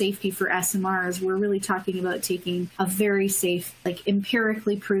enhanced safety for SMRs, we're really talking about taking a very safe, like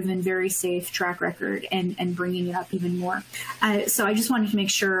empirically proven, very safe track record and bringing it up even more. So I just wanted to make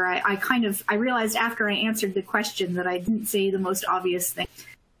sure I realized after I answered the question that I didn't say the most obvious thing.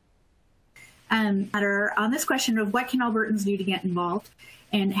 On this question of what can Albertans do to get involved,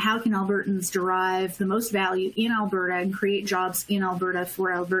 and how can Albertans derive the most value in Alberta and create jobs in Alberta for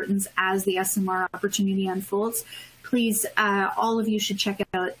Albertans as the SMR opportunity unfolds, please, all of you should check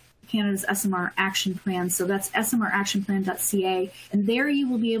out Canada's SMR Action Plan. So that's smractionplan.ca. And there you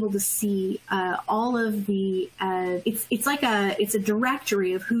will be able to see all of the, it's a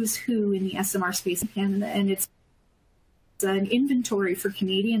directory of who's who in the SMR space in Canada. And it's an inventory for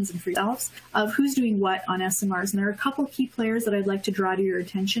Canadians and for yourselves of who's doing what on SMRs. And there are a couple key players that I'd like to draw to your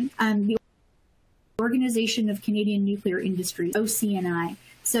attention. The Organization of Canadian Nuclear Industries, OCNI.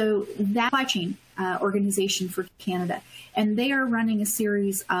 So that supply chain organization for Canada. And they are running a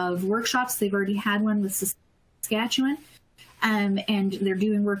series of workshops. They've already had one with Saskatchewan, and they're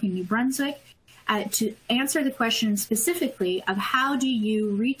doing work in New Brunswick. To answer the question specifically of how do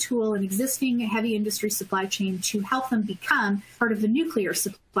you retool an existing heavy industry supply chain to help them become part of the nuclear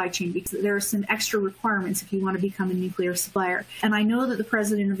supply chain, because there are some extra requirements if you want to become a nuclear supplier. And I know that the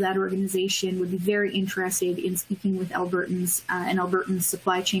president of that organization would be very interested in speaking with Albertans and Albertan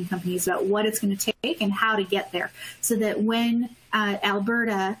supply chain companies about what it's going to take and how to get there, so that when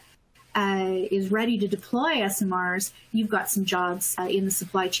Alberta is ready to deploy SMRs, you've got some jobs in the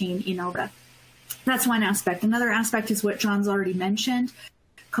supply chain in Alberta. That's one aspect. Another aspect is what John's already mentioned,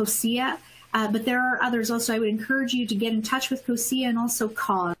 COSIA, but there are others also. I would encourage you to get in touch with COSIA and also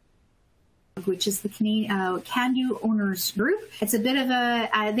COG, which is the Canadian Can-Do Owners Group. It's a bit of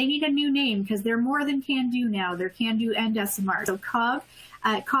they need a new name because they're more than Can-Do now. They're Can-Do and SMR. So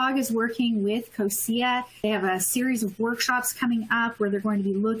COG is working with COSIA. They have a series of workshops coming up where they're going to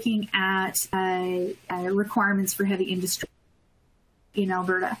be looking at requirements for heavy industry in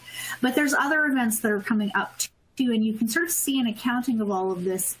Alberta. But there's other events that are coming up too, and you can sort of see an accounting of all of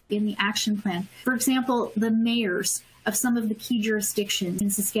this in the action plan. For example, the mayors of some of the key jurisdictions in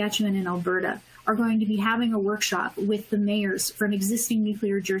Saskatchewan and Alberta are going to be having a workshop with the mayors from existing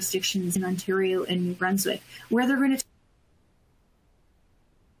nuclear jurisdictions in Ontario and New Brunswick, where they're going to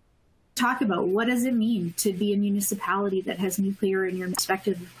talk about what does it mean to be a municipality that has nuclear in your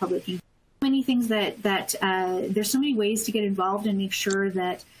respective public. Many things that there's so many ways to get involved and make sure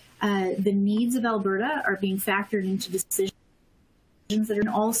that the needs of Alberta are being factored into decisions that are, and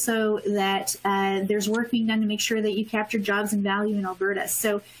also that there's work being done to make sure that you capture jobs and value in Alberta.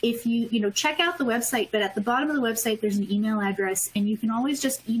 So if you check out the website, but at the bottom of the website there's an email address, and you can always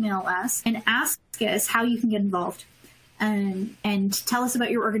just email us and ask us how you can get involved. and tell us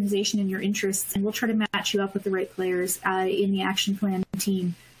about your organization and your interests, and we'll try to match you up with the right players in the action plan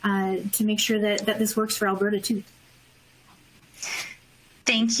team to make sure that this works for Alberta too.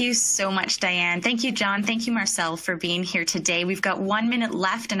 Thank you so much, Dianne. Thank you, John. Thank you, Marcel, for being here today. We've got 1 minute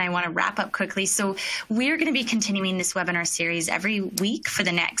left, and I want to wrap up quickly. So we're going to be continuing this webinar series every week for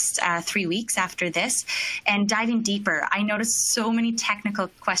the next 3 weeks after this, and diving deeper. I noticed so many technical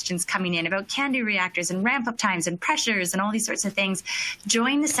questions coming in about can-do reactors and ramp-up times and pressures and all these sorts of things.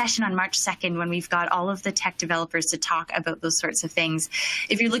 Join the session on March 2nd when we've got all of the tech developers to talk about those sorts of things.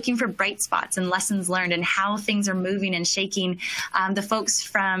 If you're looking for bright spots and lessons learned and how things are moving and shaking, the folks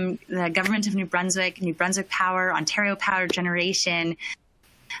from the government of New Brunswick Power, Ontario Power Generation,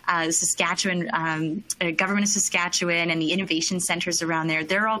 Saskatchewan, government of Saskatchewan, and the innovation centers around there,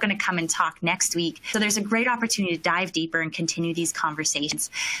 they're all going to come and talk next week. So there's a great opportunity to dive deeper and continue these conversations.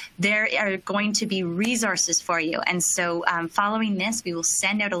 There are going to be resources for you. And so following this, we will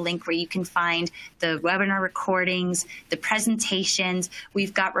send out a link where you can find the webinar recordings, the presentations.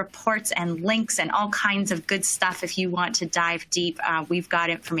 We've got reports and links and all kinds of good stuff. If you want to dive deep, we've got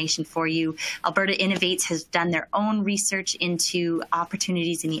information for you. Alberta Innovates has done their own research into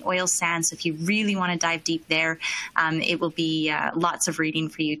opportunities in the oil sands. So if you really want to dive deep there, it will be lots of reading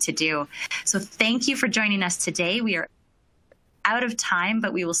for you to do. So thank you for joining us today. We are out of time,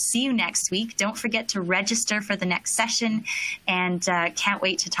 but we will see you next week. Don't forget to register for the next session, and can't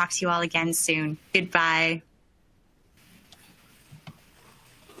wait to talk to you all again soon. Goodbye.